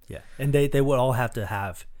him. Yeah. And they would all have to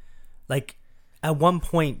have, like, at one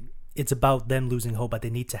point, it's about them losing hope, but they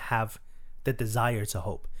need to have the desire to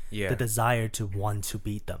hope. Yeah. The desire to want to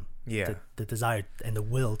beat them. Yeah. The desire and the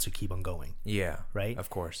will to keep on going. Yeah. Right? Of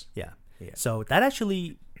course. Yeah. Yeah. So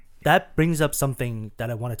that brings up something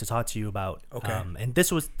that I wanted to talk to you about. Okay. And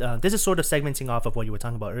this is sort of segmenting off of what you were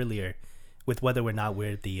talking about earlier, with whether or not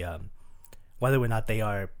they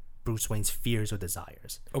are Bruce Wayne's fears or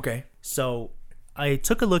desires. Okay. So I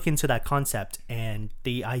took a look into that concept, and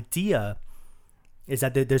the idea is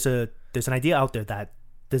that there's an idea out there that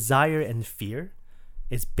desire and fear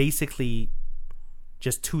is basically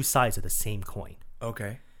just two sides of the same coin.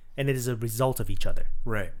 Okay. And it is a result of each other.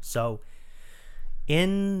 Right. So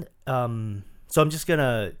I'm just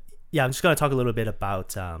gonna talk a little bit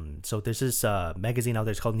about so there's this magazine out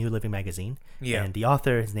there. It's called New Living Magazine. Yeah. And the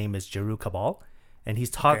author, his name is Jeru Cabal, and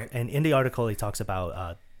and in the article he talks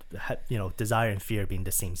about desire and fear being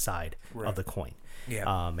the same side of the coin.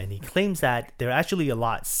 Yeah. And he claims that they're actually a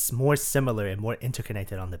lot more similar and more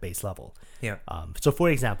interconnected on the base level. Yeah. So for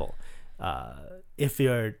example, if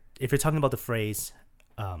you're talking about the phrase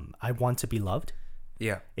I want to be loved,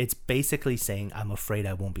 Yeah. it's basically saying I'm afraid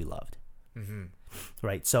I won't be loved. Mm-hmm.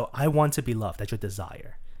 Right? So I want to be loved. That's your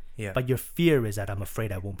desire. Yeah. But your fear is that I'm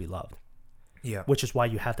afraid I won't be loved. Yeah. Which is why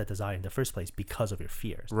you have that desire in the first place, because of your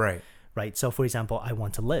fears. Right. Right? So for example, I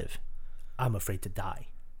want to live. I'm afraid to die.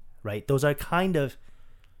 Right? Those are kind of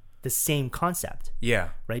the same concept. Yeah.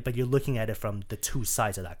 Right? But you're looking at it from the two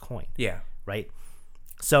sides of that coin. Yeah. Right?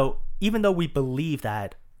 So even though we believe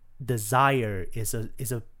that desire is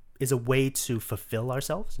a way to fulfill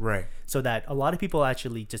ourselves, Right. so that a lot of people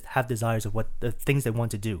actually just have desires of what the things they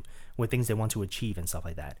want to do, what things they want to achieve and stuff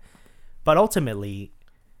like that. But ultimately,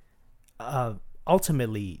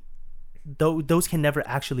 those can never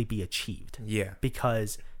actually be achieved. Yeah.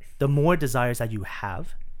 Because the more desires that you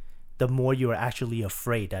have, the more you are actually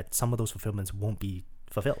afraid that some of those fulfillments won't be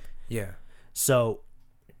fulfilled. Yeah. So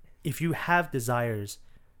if you have desires,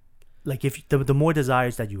 like if the more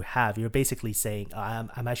desires that you have, you're basically saying,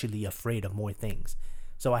 I'm actually afraid of more things.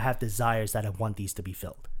 So I have desires that I want these to be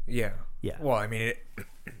filled. Yeah. Yeah. Well, I mean,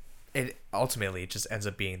 it ultimately just ends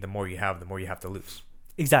up being the more you have to lose.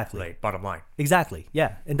 Exactly. Like, bottom line. Exactly.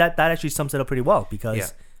 Yeah. And that actually sums it up pretty well,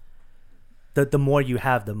 because the more you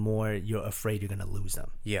have, the more you're afraid you're going to lose them.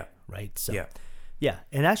 Yeah. Right? So, Yeah. Yeah.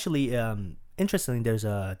 And actually, interestingly, there's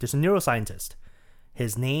a neuroscientist.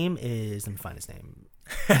 His name is, let me find his name.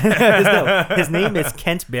 His name is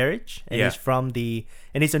Kent Berridge, and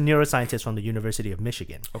he's a neuroscientist from the University of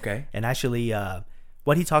Michigan. Okay. And actually,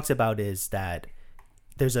 what he talks about is that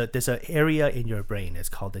there's an area in your brain. It's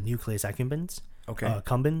called the nucleus accumbens. Okay.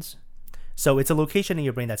 Accumbens. So it's a location in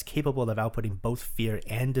your brain that's capable of outputting both fear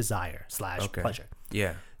and desire / pleasure.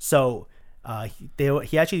 Yeah. So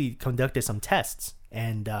he actually conducted some tests,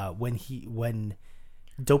 and when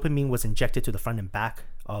dopamine was injected to the front and back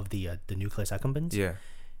of the nucleus accumbens,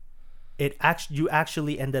 you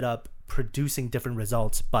actually ended up producing different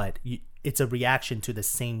results, but it's a reaction to the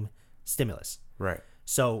same stimulus. Right.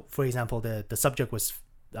 So, for example, the subject was,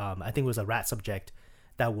 I think it was a rat subject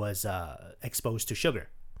that was exposed to sugar.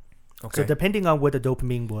 Okay. So depending on where the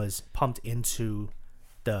dopamine was pumped into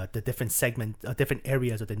the different different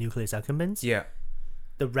areas of the nucleus accumbens,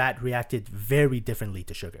 the rat reacted very differently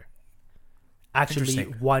to sugar. Actually,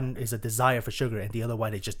 one is a desire for sugar, and the other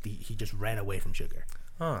one is he just ran away from sugar.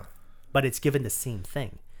 Huh. But it's given the same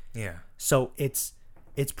thing. Yeah. So it's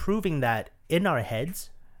proving that in our heads,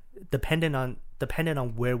 dependent on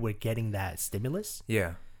where we're getting that stimulus,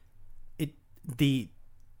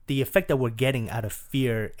 the effect that we're getting out of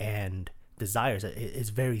fear and desires is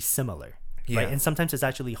very similar. Yeah. Right? And sometimes it's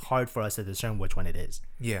actually hard for us to discern which one it is.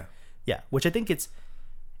 Yeah. Yeah. Which I think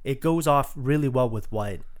it goes off really well with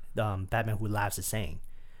what Batman Who Laughs is saying.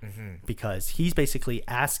 Mm-hmm. Because he's basically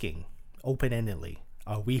asking open-endedly,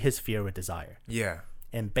 are we his fear or desire? Yeah.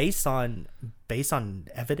 And based on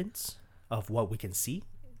evidence of what we can see,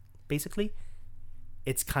 basically,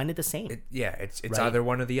 it's kind of the same. It's right? either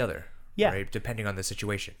one or the other. Yeah. Right? Depending on the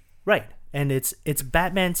situation. Right. And it's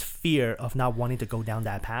Batman's fear of not wanting to go down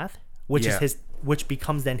that path, which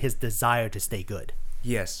becomes then his desire to stay good.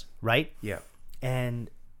 Yes. Right? Yeah. and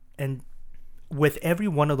with every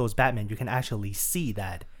one of those Batman, you can actually see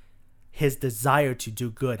that his desire to do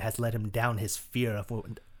good has let him down his fear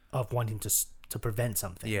of wanting to prevent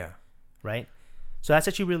something. Yeah. Right. So that's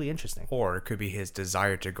actually really interesting. Or it could be his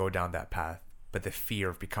desire to go down that path, but the fear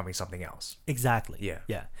of becoming something else. Exactly. Yeah.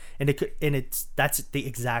 Yeah. And that's the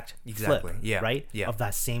exact flip, right? Yeah. Of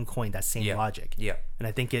that same coin, that same logic. Yeah. And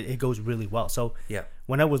I think it goes really well. So Yeah.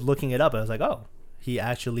 when I was looking it up, I was like, oh, he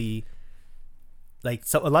actually, like,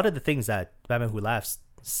 so a lot of the things that Batman Who Laughs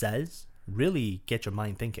says really get your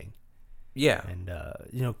mind thinking. Yeah.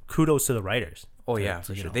 And kudos to the writers. Oh to, yeah,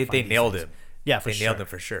 for to, sure. know, They find these nailed things. him. Yeah, for they sure. nailed him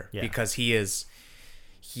for sure. Yeah. Because he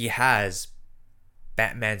has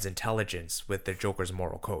Batman's intelligence with the Joker's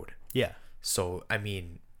moral code. Yeah. So I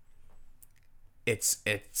mean,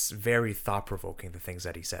 it's very thought provoking, the things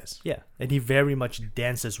that he says. Yeah, and he very much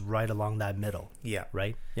dances right along that middle. Yeah.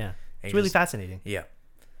 Right. Yeah. And It's really just- fascinating. Yeah.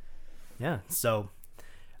 Yeah. So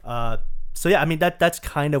yeah, I mean that's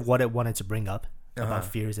kind of what I wanted to bring up about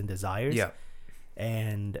fears and desires. Yeah.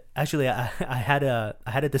 And actually, I had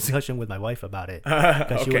a discussion with my wife about it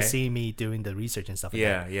because she was Okay. seeing me doing the research and stuff. Like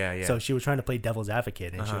Yeah, that. yeah, yeah. So she was trying to play devil's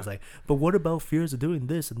advocate, and she was like, "But what about fears of doing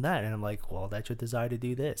this and that?" And I'm like, "Well, that's your desire to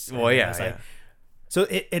do this." Well, And yeah, I was yeah. like, so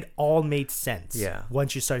it all made sense. Yeah.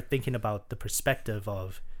 Once you start thinking about the perspective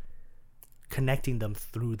of connecting them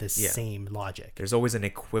through the Yeah. same logic. There's always an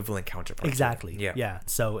equivalent counterpart. Exactly. Yeah. Yeah.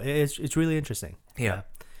 So it's really interesting. Yeah.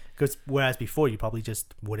 Because whereas before you probably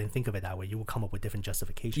just wouldn't think of it that way, you would come up with different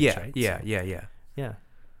justifications. Yeah. Right? Yeah. So, Yeah.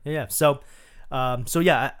 yeah. So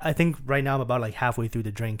yeah, I think right now I'm about like halfway through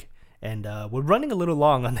the drink, and we're running a little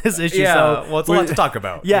long on this issue. Yeah. So Well, it's a lot to talk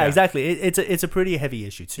about. Yeah, exactly. It's a pretty heavy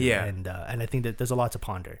issue too. Yeah. And I think that there's a lot to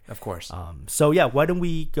ponder. Of course. So yeah, why don't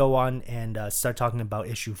we go on and start talking about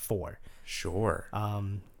issue 4? Sure.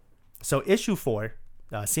 So issue 4,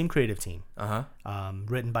 same creative team.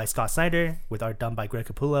 Written by Scott Snyder, with art done by Greg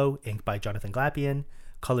Capullo, ink by Jonathan Glapian,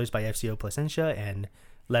 colors by FCO Placentia, and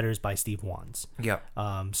letters by Steve Wands. Yeah.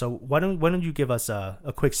 So why don't you give us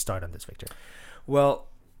a quick start on this, Victor? Well,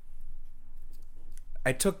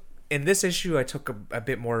 in this issue, I took a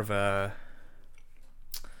bit more of a,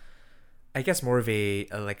 I guess more of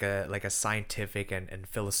a scientific and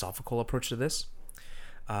philosophical approach to this.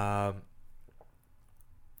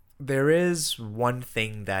 There is one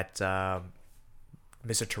thing that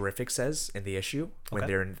Mr. Terrific says in the issue when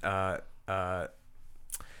they're in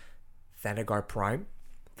Thanagar Prime.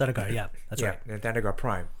 Thanagar, yeah, that's right. In Thanagar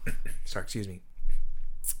Prime. Sorry, excuse me.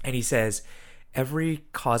 And he says, every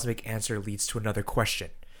cosmic answer leads to another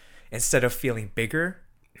question. Instead of feeling bigger,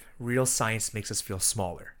 real science makes us feel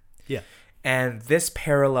smaller. Yeah. And this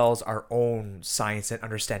parallels our own science and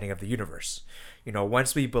understanding of the universe. You know,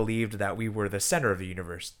 once we believed that we were the center of the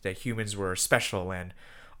universe, that humans were special and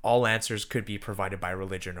all answers could be provided by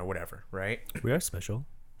religion or whatever, right? We are special,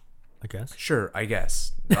 I guess. Sure, I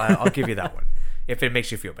guess. I'll give you that one, if it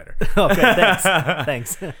makes you feel better. Okay,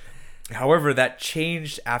 thanks. However, that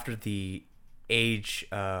changed after the age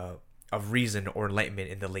of reason or enlightenment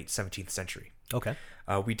in the late 17th century. Okay.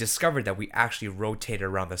 We discovered that we actually rotated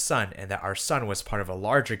around the sun and that our sun was part of a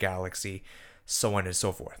larger galaxy, so on and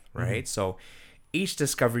so forth, right? So each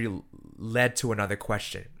discovery led to another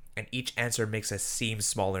question, and each answer makes us seem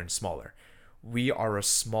smaller and smaller. We are a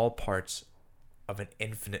small part of an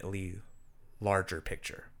infinitely larger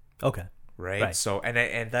picture. Okay. Right? So,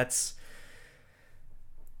 and that's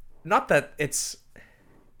not that it's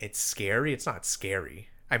scary. It's not scary.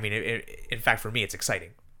 I mean, in fact, for me, it's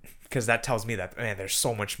exciting. Because that tells me that, man, there's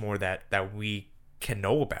so much more that we can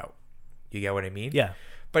know about. You get what I mean? Yeah.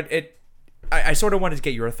 But I sort of wanted to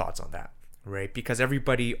get your thoughts on that, right? Because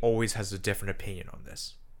everybody always has a different opinion on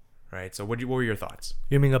this, right? So what were your thoughts?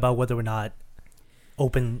 You mean about whether or not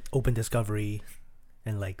open discovery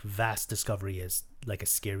and like vast discovery is like a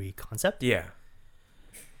scary concept? Yeah.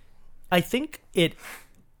 I think it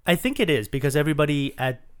is, because everybody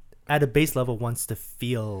at a base level wants to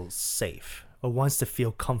feel safe, or wants to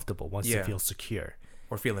feel comfortable, wants to feel secure,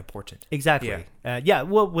 or feel important. Exactly. Yeah.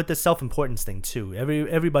 Well, with the self-importance thing too,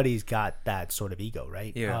 everybody's got that sort of ego,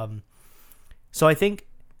 right? Yeah. So I think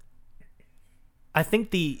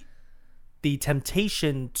the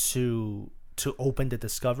temptation to open the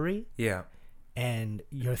discovery, Yeah. and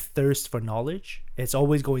your thirst for knowledge, it's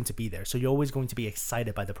always going to be there. So you're always going to be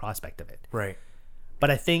excited by the prospect of it. Right.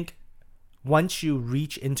 But I think once you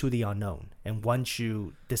reach into the unknown, and once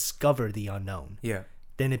you discover the unknown, Yeah.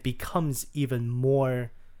 then it becomes even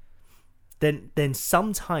more. Then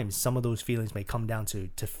sometimes some of those feelings may come down to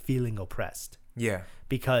feeling oppressed. Yeah.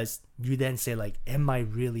 Because you then say like, am I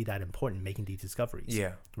really that important making these discoveries?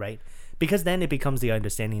 Yeah. Right? Because then it becomes the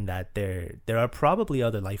understanding that there are probably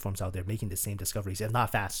other life forms out there making the same discoveries, if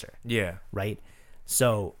not faster. Yeah. Right?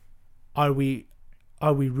 So are we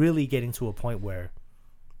really getting to a point where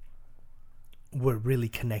we're really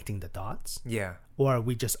connecting the dots? Yeah. Or are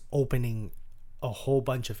we just opening a whole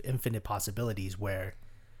bunch of infinite possibilities where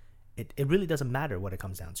it really doesn't matter what it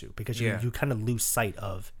comes down to, because you kind of lose sight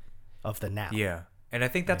of the now. Yeah. And I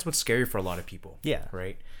think that's what's scary for a lot of people. Yeah.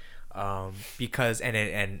 Right. Because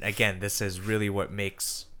and again, this is really what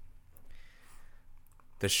makes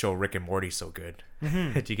the show Rick and Morty so good.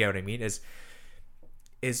 Do you get what I mean? Is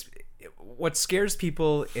what scares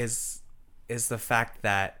people is the fact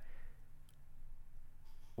that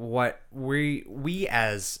what we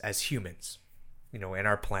as humans, you know, in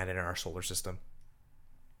our planet, in our solar system,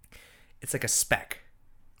 it's like a speck.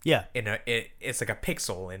 Yeah. It's like a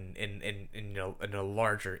pixel in a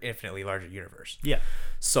larger, infinitely larger universe. Yeah.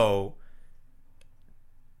 So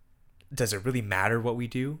does it really matter what we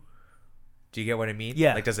do? Do you get what I mean?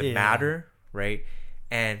 Yeah. Like, does it matter? Right.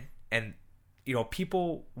 And you know,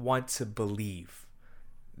 people want to believe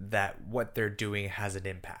that what they're doing has an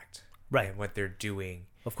impact. Right. And what they're doing,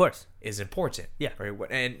 of course, is important. Yeah.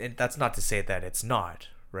 Right. And that's not to say that it's not,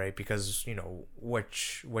 right? Because, you know,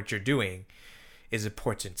 what you're doing is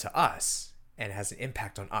important to us and has an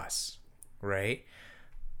impact on us, right?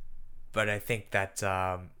 But I think that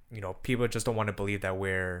you know, people just don't want to believe that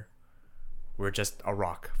we're just a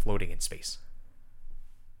rock floating in space,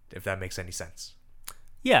 if that makes any sense.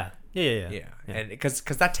 Yeah. And because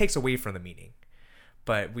that takes away from the meaning.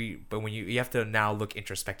 But when you have to now look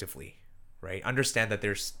introspectively, right? Understand that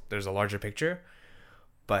there's a larger picture,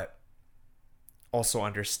 but also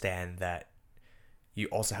understand that you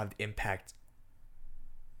also have the impact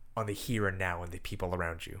on the here and now and the people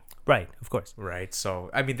around you. Right, of course. Right. So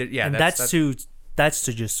I mean, that's to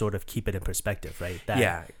just sort of keep it in perspective, right?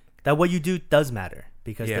 That what you do does matter,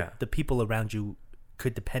 because the people around you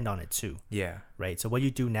could depend on it too. Yeah. Right. So what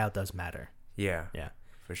you do now does matter. Yeah. Yeah.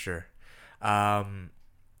 For sure. I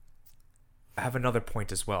have another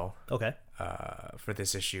point as well. Okay. For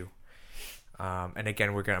this issue. And again,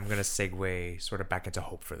 I'm gonna segue sort of back into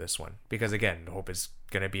hope for this one, because again, hope is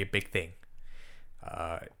gonna be a big thing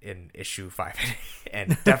in issue 5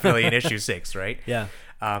 and definitely in issue 6, right? Yeah.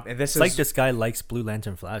 And this it's like this guy likes Blue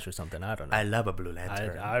Lantern Flash or something. I don't know. I love a Blue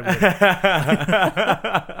Lantern. I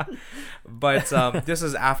really... But this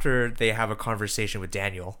is after they have a conversation with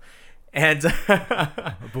Daniel, and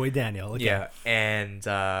boy Daniel. Okay. Yeah, and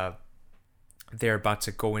they're about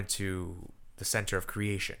to go into the center of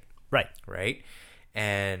creation. Right.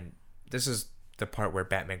 And this is the part where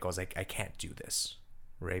Batman goes like, I can't do this,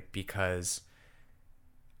 right? Because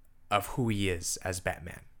of who he is as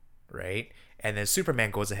Batman, right? And then Superman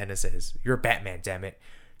goes ahead and says, you're Batman, damn it.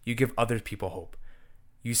 You give other people hope.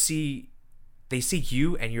 They see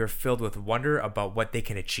you and you're filled with wonder about what they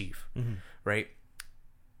can achieve, right?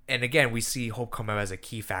 And again, we see hope come out as a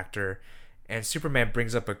key factor. And Superman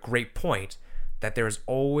brings up a great point that there is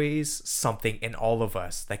always something in all of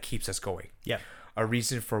us that keeps us going. Yeah. A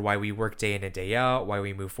reason for why we work day in and day out, why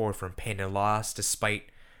we move forward from pain and loss, despite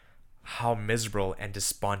how miserable and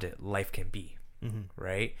despondent life can be.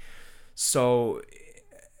 Right? So,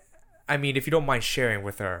 I mean, if you don't mind sharing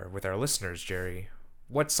with our listeners, Jerry,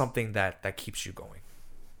 what's something that keeps you going?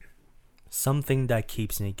 Something that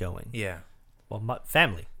keeps me going. Yeah. Well,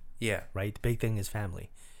 family. Yeah. Right? The big thing is family.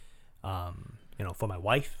 You know, for my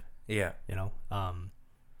wife. Yeah. You know,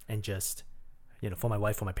 and just, you know, for my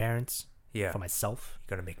wife, for my parents. Yeah. For myself.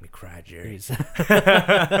 You're gonna make me cry, Jerry.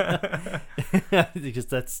 Because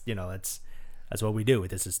that's what we do.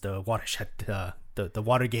 This is the watershed, the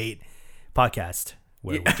Watergate podcast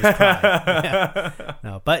where we just cry. Yeah.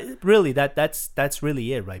 No, but really, that's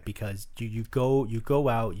really it, right? Because you go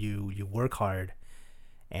out, you work hard,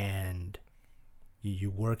 and you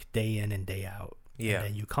work day in and day out. Yeah. And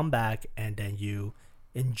then you come back, and then you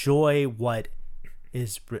enjoy what's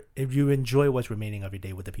remaining of your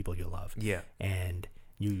day with the people you love. Yeah. And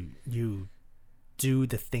you do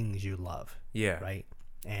the things you love. Yeah. Right?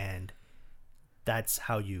 And that's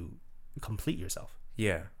how you complete yourself.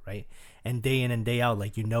 Yeah. Right? And day in and day out,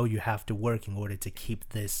 like, you know, you have to work in order to keep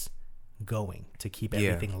this going, to keep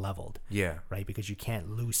everything leveled. Yeah. Right? Because you can't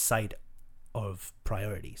lose sight of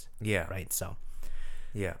priorities. Yeah. Right? So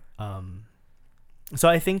yeah. So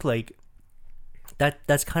I think like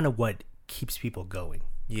that's kind of what keeps people going.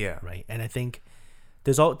 Yeah. Right. And I think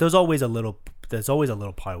there's always a little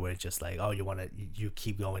part where it's just like, oh, you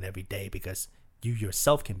keep going every day because you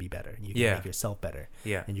yourself can be better. You can Yeah. make yourself better.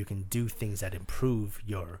 Yeah. And you can do things that improve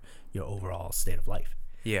your overall state of life.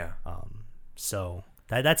 Yeah. So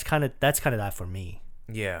that's kind of that for me.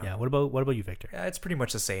 Yeah. Yeah. What about you, Victor? Yeah, it's pretty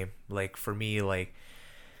much the same. Like for me, like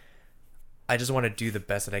I just want to do the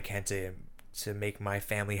best that I can to make my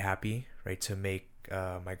family happy, right? To make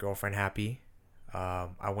my girlfriend happy.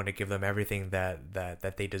 I want to give them everything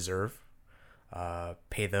that they deserve.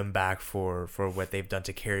 Pay them back for what they've done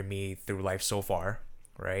to carry me through life so far,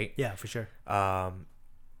 right? Yeah, for sure. And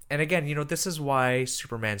again, you know, this is why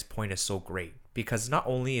Superman's point is so great, because not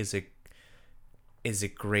only is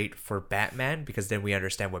it great for Batman, because then we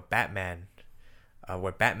understand what Batman's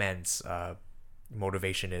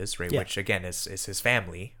motivation is, right? Yeah. Which again is his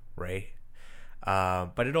family, right?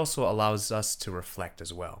 But it also allows us to reflect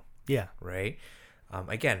as well, Yeah. right?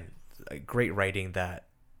 Again, great writing that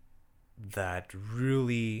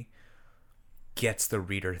really gets the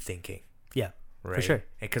reader thinking, Yeah. right? For sure.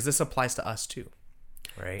 Because this applies to us too,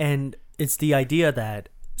 right? And it's the idea that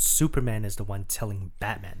Superman is the one telling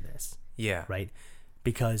Batman this, yeah, right?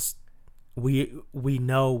 Because we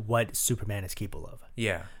know what Superman is capable of,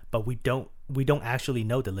 yeah, but we don't actually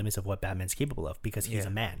know the limits of what Batman's capable of, because he's Yeah.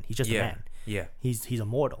 a man. He's just yeah, a man. yeah, He's a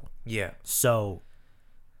mortal. yeah, So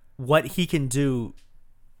what he can do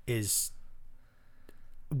is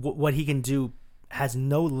what he can do has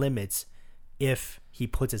no limits if he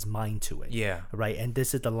puts his mind to it. yeah, Right. And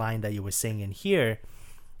this is the line that you were saying in here,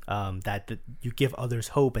 that you give others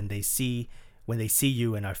hope, and when they see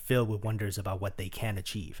you and are filled with wonders about what they can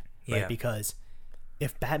achieve. Right. Yeah. Because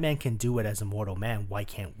if Batman can do it as a mortal man, why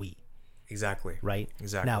can't we? exactly, Right.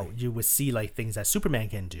 exactly. Now you would see like things that Superman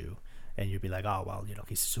can do, and you'd be like, oh well, you know,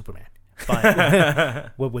 he's Superman.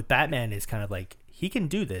 But what with Batman is kind of like, he can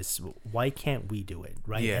do this. Why can't we do it?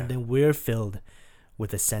 Right. Yeah. And then we're filled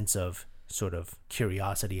with a sense of sort of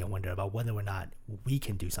curiosity and wonder about whether or not we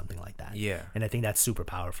can do something like that. Yeah. And I think that's super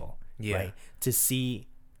powerful. Yeah. Right. To see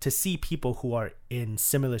people who are in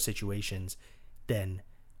similar situations then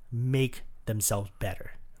make themselves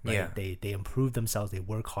better. Right? Yeah. They improve themselves. They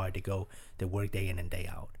work hard. They work day in and day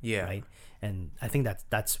out. Yeah. Right. And I think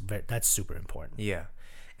that's super important. Yeah.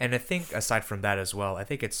 And I think aside from that as well, I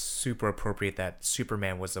think it's super appropriate that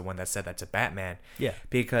Superman was the one that said that to Batman. Yeah.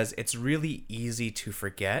 Because it's really easy to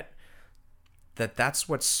forget that that's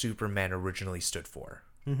what Superman originally stood for.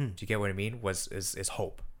 Mm-hmm. Do you get what I mean? Is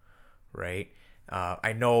hope, right?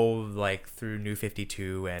 I know, like through New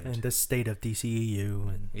 52 And the state of DCEU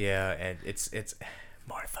and yeah, and it's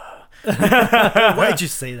Martha. why'd you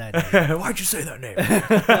say that name? Why'd you say that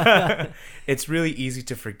name? It's really easy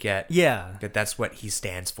to forget. Yeah. That that's what he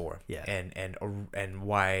stands for. Yeah. And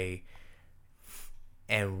why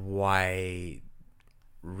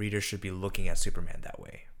readers should be looking at Superman that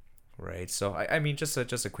way, right? So I mean, just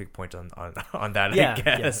a quick point on that. Yeah. I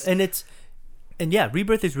guess. Yeah.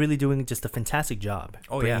 Rebirth is really doing just a fantastic job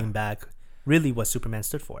bringing back really what Superman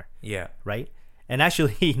stood for. Yeah. Right. And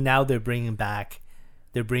actually, now they're bringing back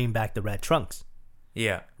the Red Trunks.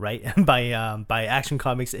 Yeah. Right. by Action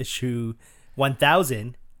Comics issue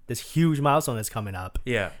 1000, this huge milestone is coming up.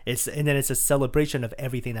 Yeah. It's a celebration of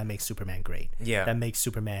everything that makes Superman great. Yeah. That makes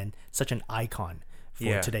Superman such an icon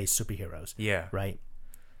for today's superheroes. Yeah. Right.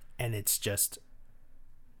 And it's just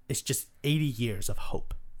 80 years of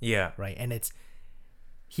hope. Yeah. Right. And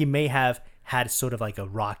he may have had sort of like a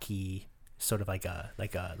rocky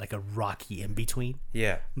in between,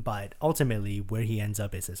 Yeah. but ultimately where he ends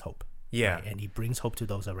up is his hope. Yeah. Right? And he brings hope to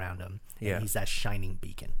those around him. Yeah. And he's that shining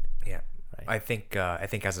beacon. Yeah. Right. I think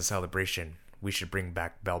as a celebration, we should bring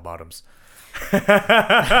back bell bottoms.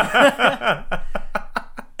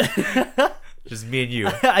 Just me and you.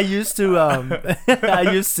 I used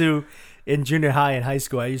to in junior high and high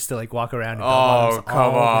school, I used to like walk around in bell bottoms come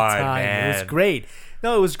all on, the time. man. It was great.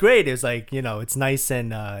 No, it was great. It was like, you know, it's nice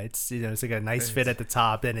and it's, you know, it's like a nice fit at the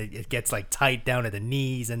top, and it gets like tight down at the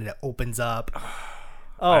knees, and it opens up.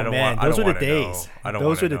 Oh man, those were the days.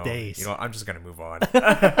 Those were the days. You know, I'm just gonna move on.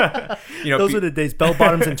 Those were the days. Bell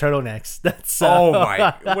bottoms and turtlenecks. That's oh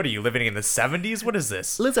my! What are you living in the 70s? What is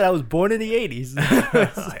this? Listen, I was born in the 80s.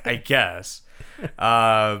 I guess.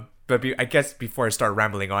 I guess before I start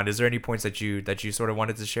rambling on, is there any points that you sort of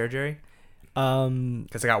wanted to share, Jerry?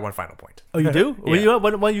 Because I got one final point. Oh, you do? Yeah. Well,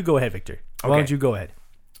 why don't you go ahead, Victor? Why don't you go ahead?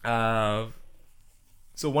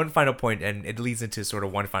 So one final point, and it leads into sort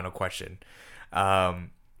of one final question. In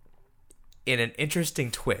an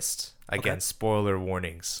interesting twist, again, spoiler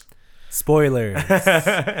warnings. Spoilers.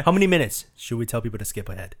 How many minutes should we tell people to skip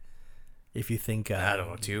ahead? If you think... I don't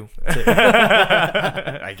know, 2.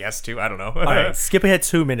 I guess 2. I don't know. All right, skip ahead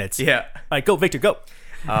 2 minutes. Yeah. All right, go, Victor, go.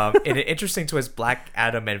 In an interesting twist, Black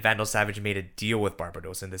Adam and Vandal Savage made a deal with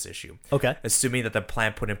Barbados in this issue. Okay. Assuming that the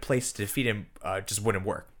plan put in place to defeat him just wouldn't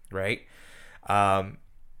work, right?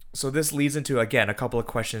 So this leads into, again, a couple of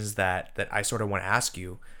questions that I sort of want to ask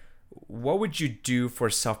you. What would you do for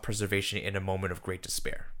self-preservation in a moment of great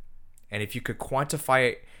despair? And if you could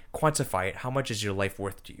quantify it, how much is your life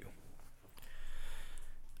worth to you?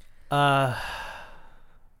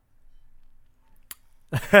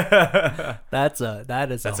 That's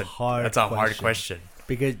a hard question.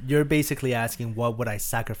 Because you're basically asking, what would I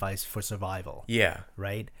sacrifice for survival? Yeah.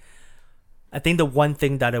 Right? I think the one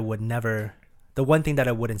thing that I wouldn't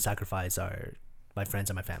sacrifice are my friends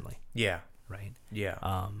and my family. Yeah. Right?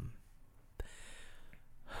 Yeah.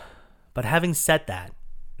 But having said that,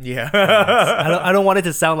 yeah. I don't want it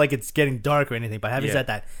to sound like it's getting dark or anything, but having Yeah. said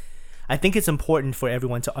that, I think it's important for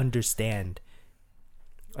everyone to understand.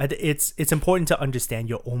 It's important to understand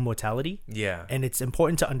your own mortality. Yeah. And it's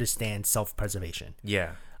important to understand self-preservation.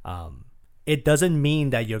 Yeah. It doesn't mean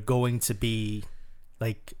that you're going to be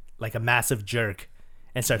like a massive jerk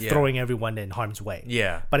and start Yeah. throwing everyone in harm's way.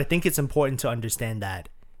 Yeah. But I think it's important to understand that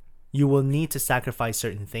you will need to sacrifice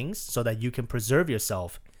certain things so that you can preserve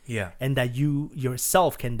yourself, Yeah. and that you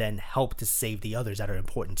yourself can then help to save the others that are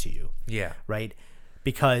important to you. Yeah. Right?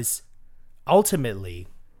 Because ultimately,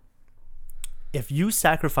 if you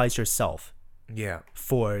sacrifice yourself Yeah.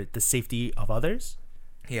 for the safety of others,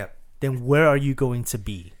 Yeah. then where are you going to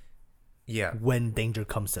be Yeah. when danger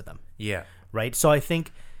comes to them? Yeah. Right? So I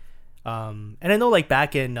think, and I know like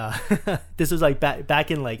back in, this was like back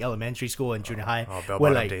in like elementary school and junior high. Oh, bell where,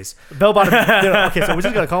 bottom like, days. Bell bottom. Okay, so we're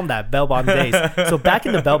just going to call them that, bell bottom days. So back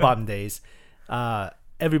in the bell bottom days,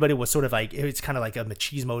 everybody was sort of like, it's kind of like a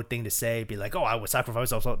machismo thing to say, be like, oh, I would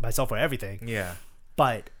sacrifice myself for everything. Yeah.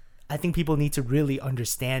 But I think people need to really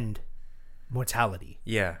understand mortality,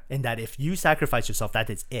 Yeah. and that if you sacrifice yourself, that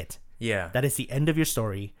is it. Yeah. That is the end of your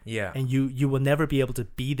story. Yeah. And you will never be able to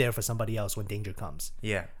be there for somebody else when danger comes.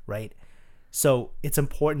 Yeah. Right? So it's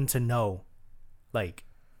important to know, like,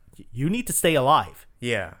 you need to stay alive,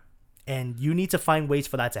 Yeah. and you need to find ways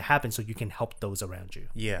for that to happen so you can help those around you.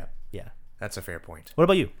 Yeah. Yeah. That's a fair point. What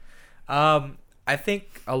about you? I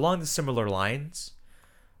think along the similar lines,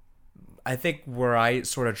 I think where I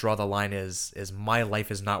sort of draw the line is my life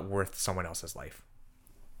is not worth someone else's life.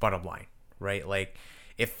 Bottom line, right? Like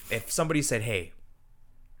if somebody said, "Hey,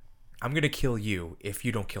 I'm going to kill you if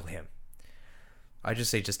you don't kill him." I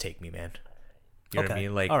just say, "Just take me, man." You know what I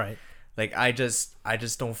mean? Like, all right. Like I just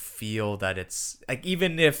don't feel that it's like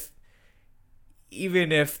even if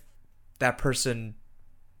that person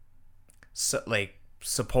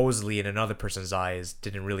supposedly in another person's eyes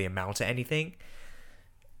didn't really amount to anything,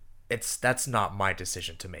 that's not my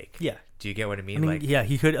decision to make. Yeah. Do you get what I mean? I mean, like, yeah,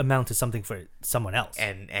 he could amount to something for someone else.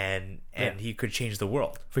 and Yeah. he could change the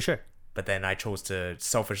world. For sure. But then I chose to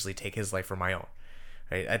selfishly take his life for my own.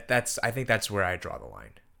 Right? I think that's where I draw the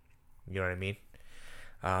line. You know what I mean?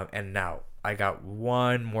 And now I got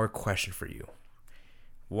one more question for you.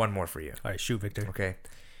 One more for you. All right, shoot, Victor. Okay.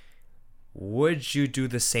 Would you do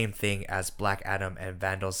the same thing as Black Adam and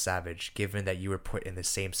Vandal Savage, given that you were put in the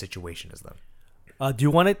same situation as them? Do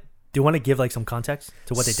you want to give like some context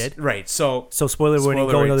to what they did? Right. So Spoiler warning,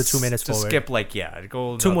 go another 2 minutes to forward. skip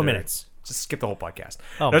go 2 more minutes. Just skip the whole podcast.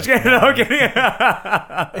 Oh, no, just kidding. No, kidding.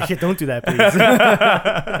 Yeah, don't do that, please.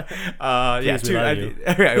 Yeah, Please, we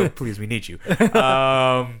love you. please, we need you.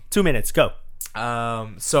 2 minutes, go.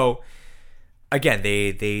 So again,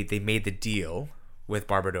 they made the deal with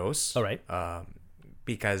Barbados. All right.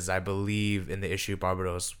 Because I believe in the issue,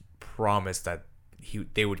 Barbados promised that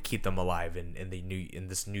they would keep them alive in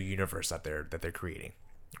this new universe that they're creating,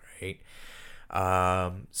 right?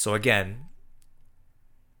 So again,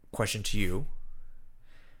 question to you: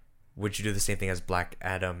 would you do the same thing as Black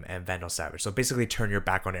Adam and Vandal Savage? So basically, turn your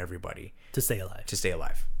back on everybody To stay alive. to stay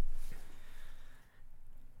alive.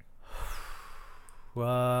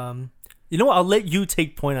 You know what? I'll let you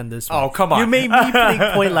take point on this one. Oh, come on. You made me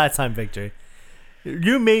take point last time, Victor.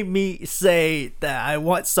 You made me say that I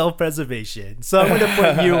want self-preservation. So I'm going to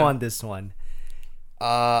put you on this one.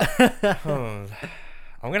 I'm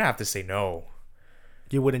gonna have to say no.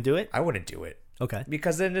 You wouldn't do it? I wouldn't do it. Okay.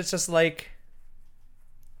 Because then it's just like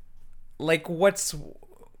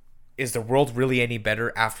is the world really any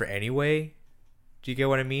better after anyway? Do you get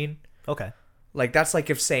what I mean? Okay. Like that's like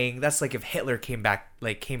if Hitler came back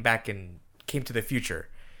and came to the future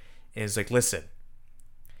and is like, listen,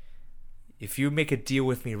 if you make a deal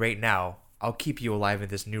with me right now, I'll keep you alive in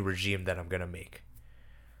this new regime that I'm gonna make.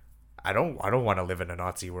 I don't want to live in a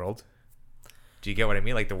Nazi world. Do you get what I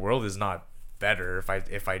mean? Like the world is not better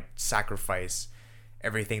if I sacrifice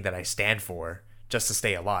everything that I stand for just to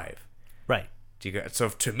stay alive. Right. So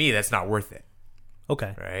to me, that's not worth it,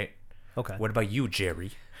 Okay. right? Okay. What about you,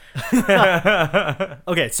 Jerry?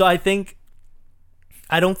 Okay, so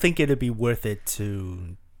I don't think it'd be worth it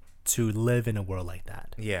to live in a world like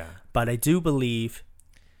that. Yeah. But I do believe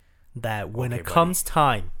that when Okay, it comes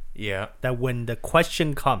time, Yeah. that when the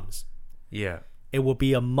question comes, Yeah. it will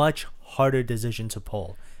be a much harder decision to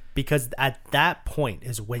pull, because at that point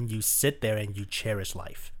is when you sit there and you cherish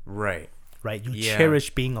life, Right. right? You Yeah. cherish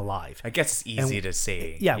being alive. I guess it's easy to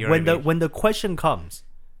say. Yeah, you know when what I the mean? when the question comes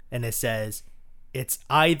and it says it's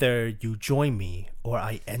either you join me or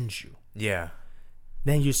I end you, Yeah.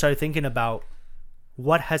 then you start thinking about,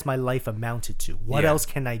 what has my life amounted to? What Yeah. else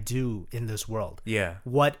can I do in this world? Yeah.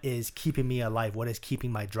 What is keeping me alive? What is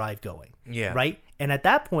keeping my drive going? Yeah. Right? And at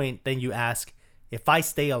that point, then you ask, if I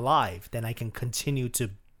stay alive, then I can continue to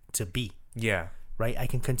be, Yeah. right? I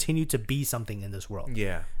can continue to be something in this world,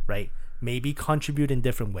 Yeah. right? Maybe contribute in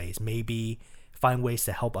different ways. Maybe find ways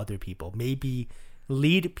to help other people. Maybe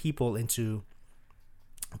lead people into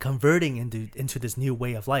converting into this new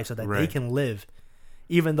way of life so that they Right. can live,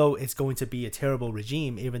 even though it's going to be a terrible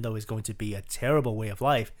regime, even though it's going to be a terrible way of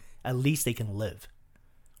life, at least they can live,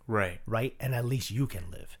 Right. right? And at least you can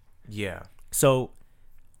live. Yeah. So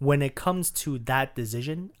when it comes to that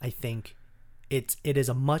decision, I think it is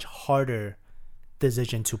a much harder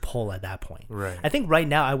decision to pull at that point. Right. I think right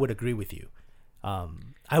now I would agree with you.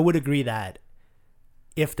 I would agree that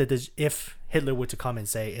if Hitler were to come and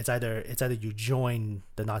say it's either you join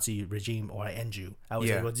the Nazi regime or I end you, I would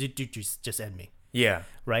Yeah. say, well, you just end me, Yeah.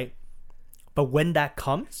 right? But when that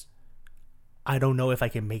comes, I don't know if I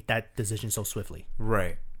can make that decision so swiftly.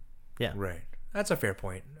 Right. Yeah. Right. That's a fair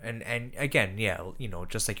point. And again, yeah,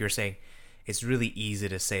 just like you were saying, it's really easy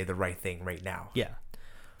to say the right thing right now. Yeah.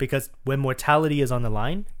 Because when mortality is on the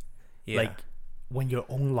line, Yeah. like when your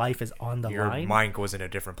own life is on the Your line, mind goes in a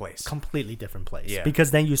different place. completely different place. Yeah.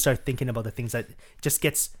 Because then you start thinking about the things that just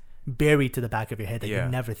gets buried to the back of your head that Yeah.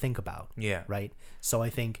 you never think about. Yeah. Right. So I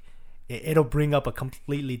think it'll bring up a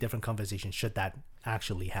completely different conversation should that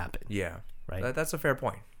actually happen. Yeah. Right. That's a fair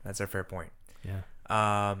point. That's a fair point.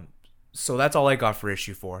 Yeah. So that's all I got for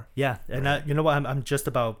issue 4. Yeah. And you know what?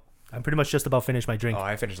 I'm pretty much just about finished my drink. Oh,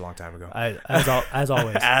 I finished a long time ago. As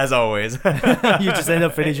always. As always. You just end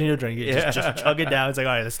up finishing your drink. You just chug it down. It's like,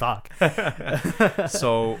 all right, let's talk.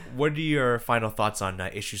 So, what are your final thoughts on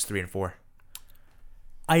issues 3 and 4?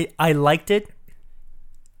 I liked it.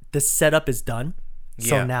 The setup is done.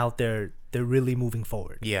 So Yeah. now they're really moving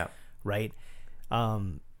forward. Yeah. Right?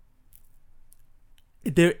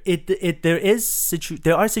 There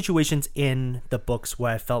are situations in the books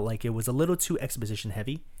where I felt like it was a little too exposition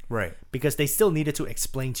heavy, Right. because they still needed to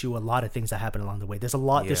explain to you a lot of things that happen along the way. There's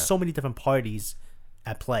Yeah. so many different parties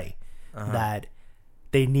at play that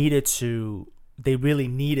they really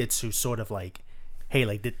needed to sort of like, hey,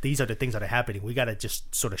 like these are the things that are happening. We got to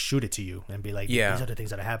just sort of shoot it to you and be like, Yeah. these are the things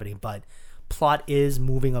that are happening. But plot is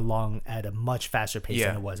moving along at a much faster pace Yeah.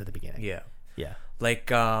 than it was at the beginning. Yeah. Yeah. Like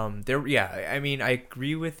there I mean I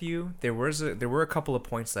agree with you. There were a couple of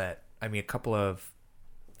points a couple of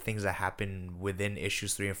things that happened within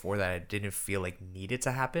issues 3 and 4 that I didn't feel like needed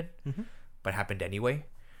to happen, but happened anyway.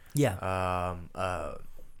 Yeah.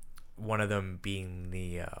 One of them being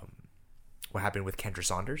the what happened with Kendra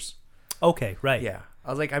Saunders. Okay. Right. Yeah. I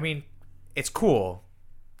was like, I mean, it's cool.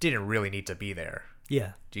 Didn't really need to be there.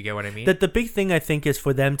 Yeah. Do you get what I mean? The big thing I think is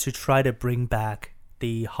for them to try to bring back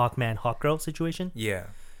the Hawkman Hawkgirl situation. Yeah.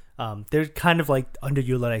 They're kind of like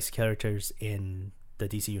underutilized characters in the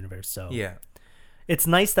DC universe, so Yeah. it's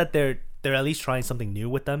nice that they're at least trying something new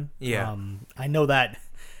with them. Yeah. I know that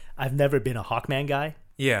I've never been a Hawkman guy.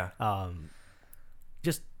 Yeah.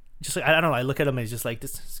 Just like, I don't know. I look at him and it's just like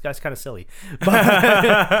this guy's kind of silly, but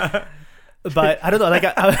I don't know. Like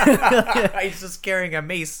He's just carrying a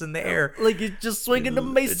mace in the air. like he's just swinging the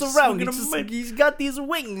mace Just around. swinging He's got these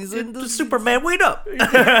wings and the Superman, wait up!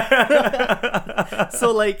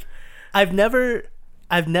 So like, I've never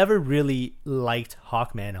really liked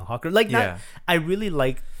Hawkman and Hawkgirl. Like, Yeah. I really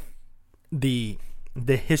like the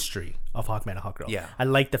history of Hawkman and Hawkgirl. Yeah. I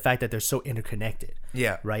like the fact that they're so interconnected.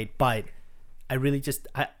 Yeah. Right. But I really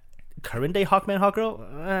current day Hawkman and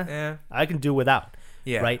Hawkgirl, Yeah. I can do without.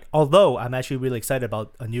 Yeah. Right. Although I'm actually really excited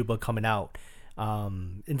about a new book coming out.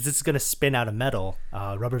 And this is gonna spin out of Metal,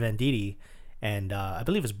 Rubber Venditti, and I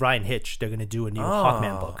believe it's Brian Hitch. They're gonna do a new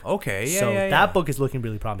Hawkman book. Okay. Yeah. So yeah. that book is looking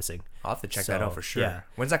really promising. I'll have to check that out for sure. yeah.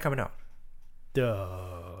 When's that coming out?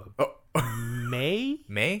 May,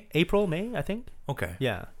 May? April, May, I think. Okay.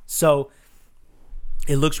 Yeah. So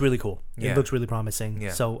it looks really cool. Yeah. It looks really promising.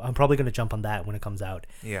 Yeah. So I'm probably gonna jump on that when it comes out.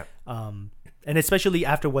 Yeah. and especially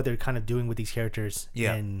after what they're kind of doing with these characters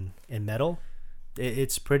Yeah. in metal,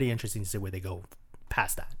 it's pretty interesting to see where they go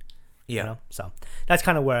past that. Yeah. You know? So that's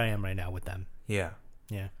kind of where I am right now with them. Yeah.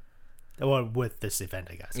 Yeah. Or with this event,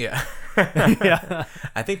 I guess. Yeah. Yeah.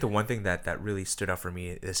 I think the one thing that really stood out for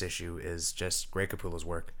me this issue is just Greg Capullo's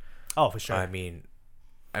work. Oh, for sure. I mean,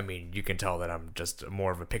 you can tell that I'm just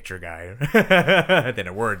more of a picture guy than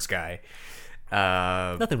a words guy.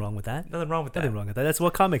 Nothing wrong with that. Nothing wrong with that. Nothing wrong with that. That's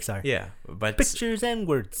what comics are. Yeah, but Pictures and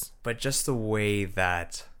words. but just the way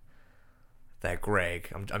that Greg,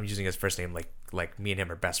 I'm using his first name like me and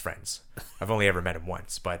him are best friends. I've only ever met him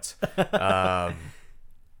once, but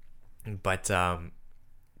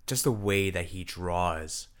just the way that he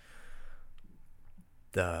draws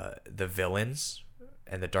the villains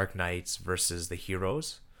and the Dark Knights versus the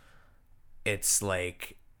heroes, it's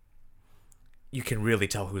like you can really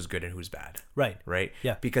tell who's good and who's bad. Right?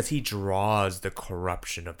 Yeah. Because he draws the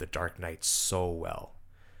corruption of the Dark Knight so well.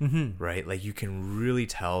 Mm-hmm. Right? Like you can really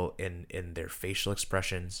tell in their facial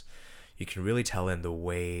expressions. You can really tell in the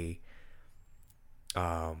way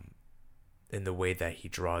that he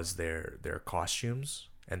draws their costumes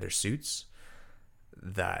and their suits,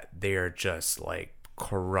 that they are just like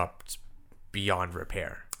corrupt beyond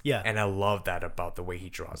repair. Yeah. And I love that about the way he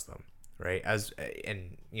draws them, right?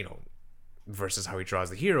 Versus how he draws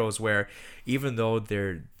the heroes, where even though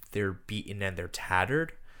they're beaten and they're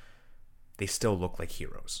tattered, they still look like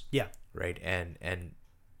heroes. Yeah. Right? And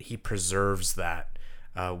he preserves that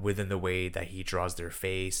within the way that he draws their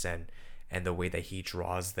face and the way that he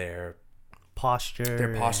draws their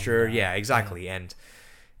posture. Yeah, exactly. Yeah. And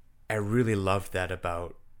I really loved that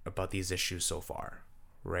about these issues so far,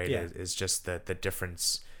 right? Yeah. Is just the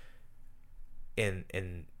difference in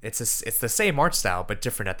it's the same art style but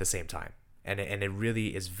different at the same time, and it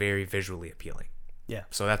really is very visually appealing. Yeah.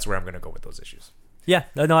 So that's where I'm gonna go with those issues. Yeah.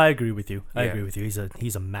 No, I agree with you. I Yeah. agree with you.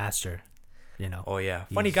 He's a master. You know. Oh yeah,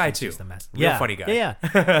 funny guy too. He's the master. Real funny guy. Yeah.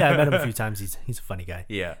 Yeah. I met him a few times. He's a funny guy.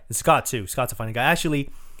 Yeah. And Scott too. Scott's a funny guy.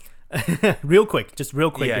 Actually, real quick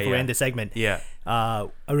before we end the segment. Yeah. I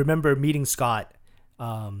remember meeting Scott,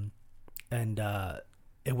 and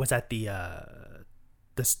it was at the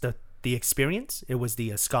experience. It was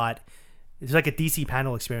the Scott. It was like a DC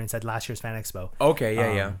panel experience at last year's Fan Expo. Okay.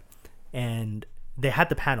 Yeah. And they had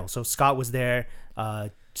the panel. So Scott was there.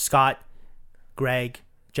 Scott, Greg,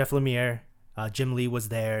 Jeff Lemire, Jim Lee was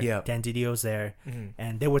there. Yeah. Dan Didio was there. Mm-hmm.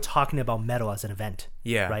 And they were talking about metal as an event.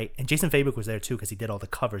 Yeah. Right? And Jason Fabric was there too because he did all the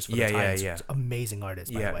covers for the Times. Yeah. Amazing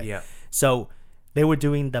artist, by the way. Yeah. So they were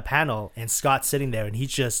doing the panel and Scott's sitting there and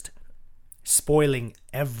he's just spoiling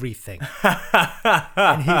everything.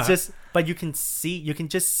 And he's just, but you can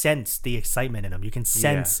just sense the excitement in him. You can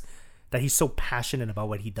sense that he's so passionate about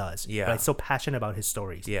what he does. Yeah. Right? So passionate about his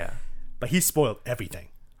stories. Yeah. But he spoiled everything.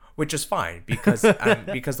 Which is fine because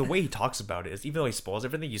because the way he talks about it is, even though he spoils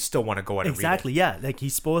everything, you still want to go out and read it. Exactly, yeah. Like he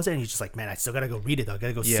spoils it and he's just like, man, I still gotta go read it though. I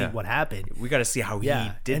gotta go see what happened. We gotta see how he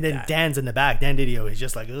did and then that. Dan's in the back. Dan Didio is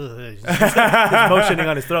just like, ugh. He's motioning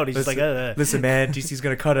on his throat. He's just like, ugh. Listen, man, DC's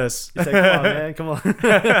gonna cut us. He's like, come on, man, come on.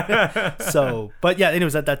 So, but yeah,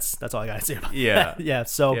 anyways, that's all I gotta say about that. Yeah.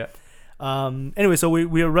 So, anyway, so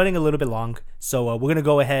we are running a little bit long. So we're gonna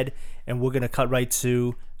go ahead and we're gonna cut right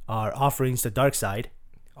to our offerings to Darkseid.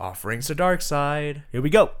 Offerings to Darkseid. Here we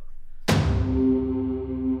go.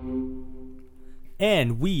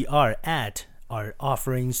 And we are at our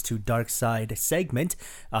offerings to Darkseid segment,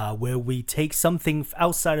 where we take something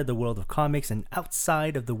outside of the world of comics and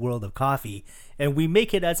outside of the world of coffee, and we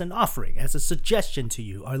make it as an offering, as a suggestion to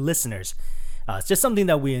you, our listeners. It's just something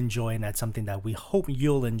that we enjoy, and that's something that we hope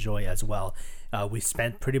you'll enjoy as well. We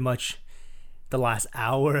spent pretty much the last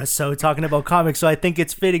hour or so talking about comics, so I think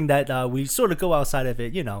it's fitting that we sort of go outside of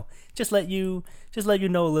it, just let you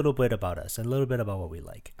know a little bit about us and a little bit about what we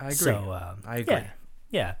like. I agree. So, I agree.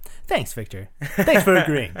 Yeah. Thanks, Victor. Thanks for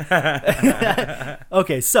agreeing.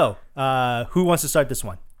 Okay, so who wants to start this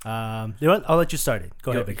one? I'll let you start it.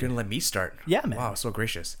 Go ahead, You're Victor. gonna let me start? Yeah, man. Wow, so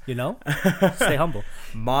gracious. Stay humble.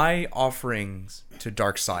 My offerings to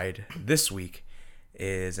Darkseid this week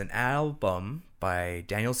is an album by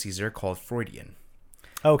Daniel Caesar called Freudian.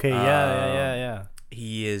 Okay, yeah.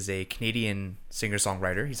 He is a Canadian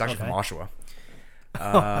singer-songwriter. He's actually from Oshawa.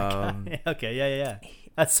 Okay, yeah.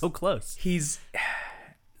 That's so close. He's...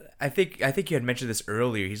 I think you had mentioned this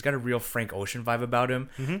earlier. He's got a real Frank Ocean vibe about him.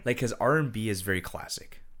 Mm-hmm. Like his R&B is very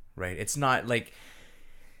classic, right? It's not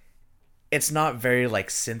very like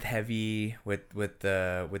synth heavy with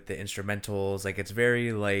the instrumentals. Like it's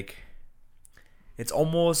very like, it's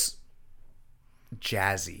almost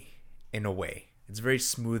jazzy in a way. It's very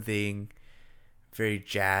smoothing, very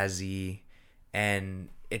jazzy, and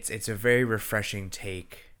it's a very refreshing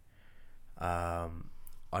take on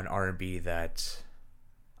R&B that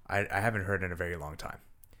I haven't heard in a very long time.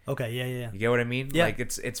 Okay, yeah. You get what I mean? Yeah. Like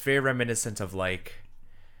it's very reminiscent of like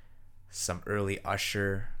some early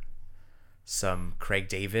Usher, some Craig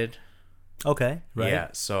David. Okay, right. Yeah,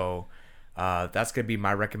 so that's gonna be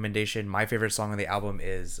my recommendation. My favorite song on the album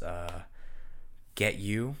is "Get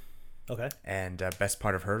You" Okay. and "Best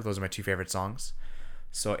Part of Her." Those are my two favorite songs.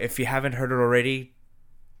 So if you haven't heard it already,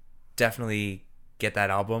 definitely get that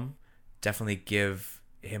album. Definitely give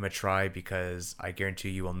him a try because I guarantee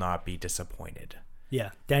you will not be disappointed.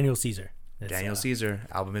 Yeah, Daniel Caesar. Daniel Caesar,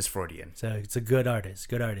 album is Freudian. So it's a good artist.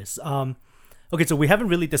 Good artist. Okay, so we haven't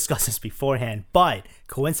really discussed this beforehand, but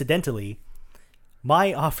coincidentally,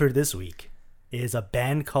 my offer this week is a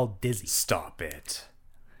band called Dizzy. Stop it.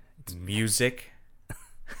 Music.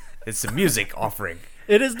 It's a music offering.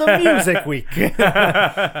 It is the music week.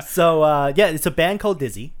 So yeah, it's a band called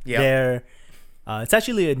Dizzy. Yeah. They're it's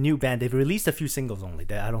actually a new band. They've released a few singles only.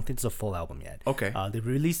 I don't think it's a full album yet. Okay. They've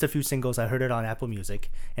released a few singles. I heard it on Apple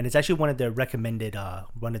Music, and it's actually one of the recommended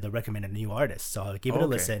new artists. So I gave it a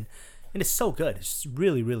listen, and it's so good. It's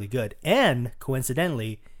really, really good. And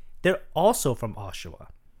coincidentally, they're also from Oshawa.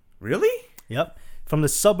 Really? Yep, from the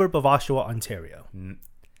suburb of Oshawa, Ontario.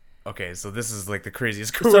 Okay, so this is like the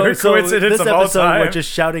craziest So coincidence this of all episode, time. we're just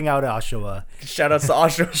shouting out Oshawa. Shout outs to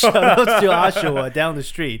Oshawa. Shout outs to Oshawa down the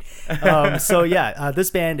street. So yeah,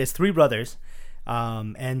 this band is three brothers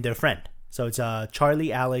and their friend. So it's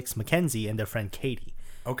Charlie, Alex, Mackenzie, and their friend Katie.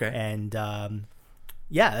 Okay. And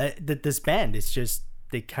yeah, this band is just,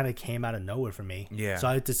 they kind of came out of nowhere for me. Yeah. So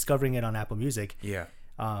I was discovering it on Apple Music. Yeah.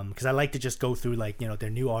 Because I like to just go through like,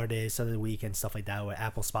 their new artists of the week and stuff like that, or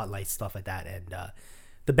Apple Spotlight stuff like that. And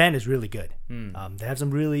the band is really good. They have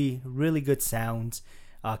some really, really good sounds.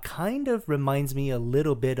 Kind of reminds me a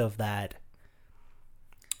little bit of that.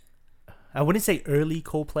 I wouldn't say early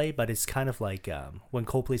Coldplay, but it's kind of like when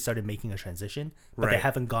Coldplay started making a transition, but they Right.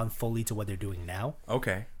 haven't gone fully to what they're doing now.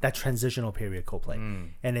 Okay. That transitional period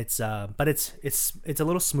Coldplay, and it's but it's a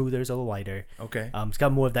little smoother, it's a little lighter. Okay. It's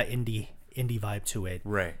got more of that indie vibe to it,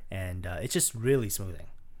 Right. and it's just really smoothing.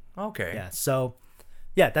 Okay. Yeah, so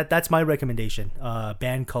yeah, that's my recommendation.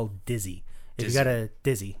 Band called Dizzy. If you got a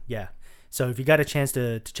Dizzy, yeah. So if you got a chance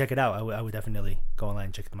to check it out, I would definitely go online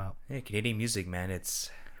and check them out. Hey, Canadian music, man, it's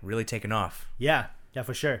really taken off. Yeah,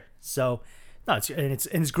 for sure. So no,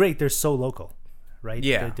 it's great. They're so local, right?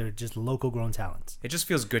 Yeah. they're just local grown talents. It just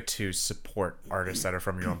feels good to support artists that are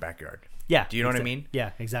from your own backyard. Yeah. Do you know what I mean?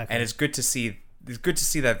 Yeah, exactly. And it's good to see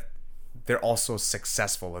that they're also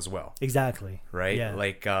successful as well. Exactly. Right? Yeah.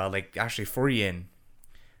 Like actually Freudian,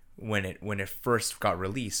 when it first got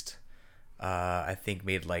released, I think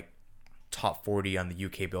made like top 40 on the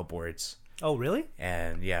UK billboards. Oh, really?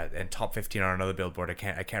 And yeah, and top 15 on another billboard. I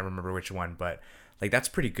can't remember which one, but like that's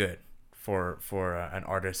pretty good for an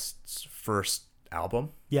artist's first album.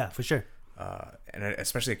 Yeah, for sure. And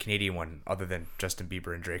especially a Canadian one, other than Justin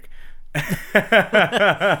Bieber and Drake.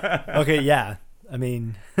 Okay, yeah. I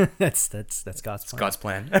mean, that's God's plan. God's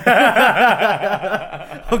plan.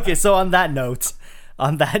 Okay, so on that note,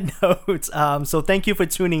 so thank you for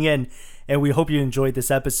tuning in, and we hope you enjoyed this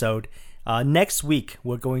episode. Next week,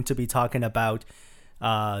 we're going to be talking about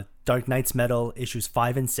Dark Knight's Metal issues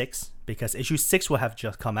 5 and 6, because issue 6 will have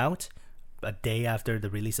just come out a day after the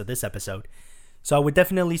release of this episode. So I would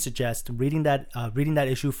definitely suggest reading that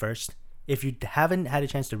issue first. If you haven't had a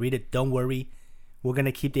chance to read it, don't worry. We're going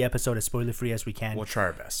to keep the episode as spoiler-free as we can. We'll try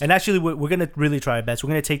our best. And actually, we're going to really try our best. We're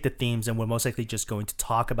going to take the themes, and we're most likely just going to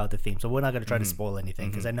talk about the themes. So we're not going to try to spoil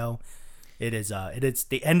anything, because I know it is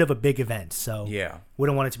the end of a big event. So Yeah. we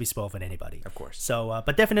don't want it to be spoiled for anybody. Of course. So,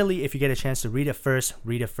 but definitely, if you get a chance to read it first,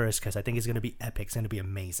 because I think it's going to be epic. It's going to be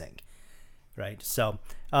amazing. Right. So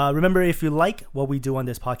remember, if you like what we do on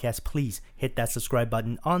this podcast, please hit that subscribe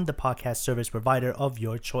button on the podcast service provider of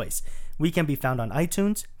your choice. We can be found on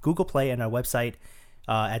iTunes, Google Play, and our website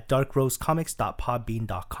at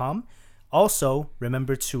darkrosecomics.podbean.com. Also,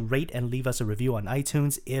 remember to rate and leave us a review on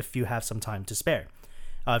iTunes if you have some time to spare.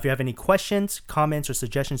 If you have any questions, comments, or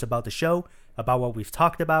suggestions about the show, about what we've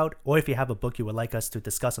talked about, or if you have a book you would like us to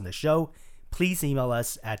discuss on the show, please email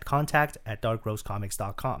us at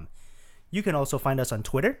contact@darkrosecomics.com. You can also find us on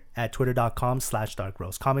Twitter at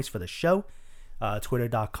twitter.com/darkrosecomics for the show,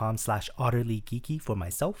 twitter.com/utterlygeeky for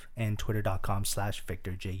myself, and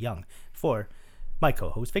twitter.com/VictorJYoung for my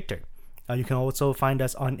co-host Victor. You can also find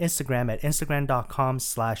us on Instagram at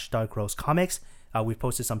instagram.com/darkrosecomics. We've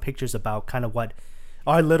posted some pictures about kind of what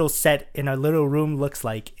our little set in our little room looks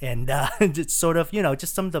like, and it's sort of,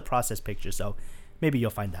 just some of the process pictures, so maybe you'll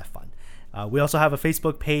find that fun. We also have a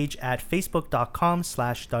Facebook page at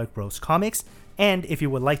facebook.com/darkroastcomics. And if you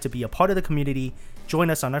would like to be a part of the community, join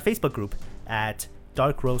us on our Facebook group at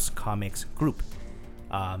Dark Roast Comics Group.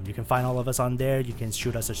 You can find all of us on there. You can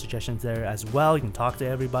shoot us your suggestions there as well. You can talk to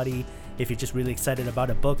everybody. If you're just really excited about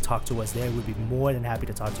a book, talk to us there. We'd be more than happy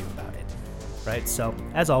to talk to you about it. Right? So,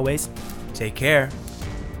 as always, Take care.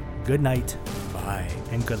 good night Bye.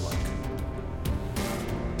 and good luck.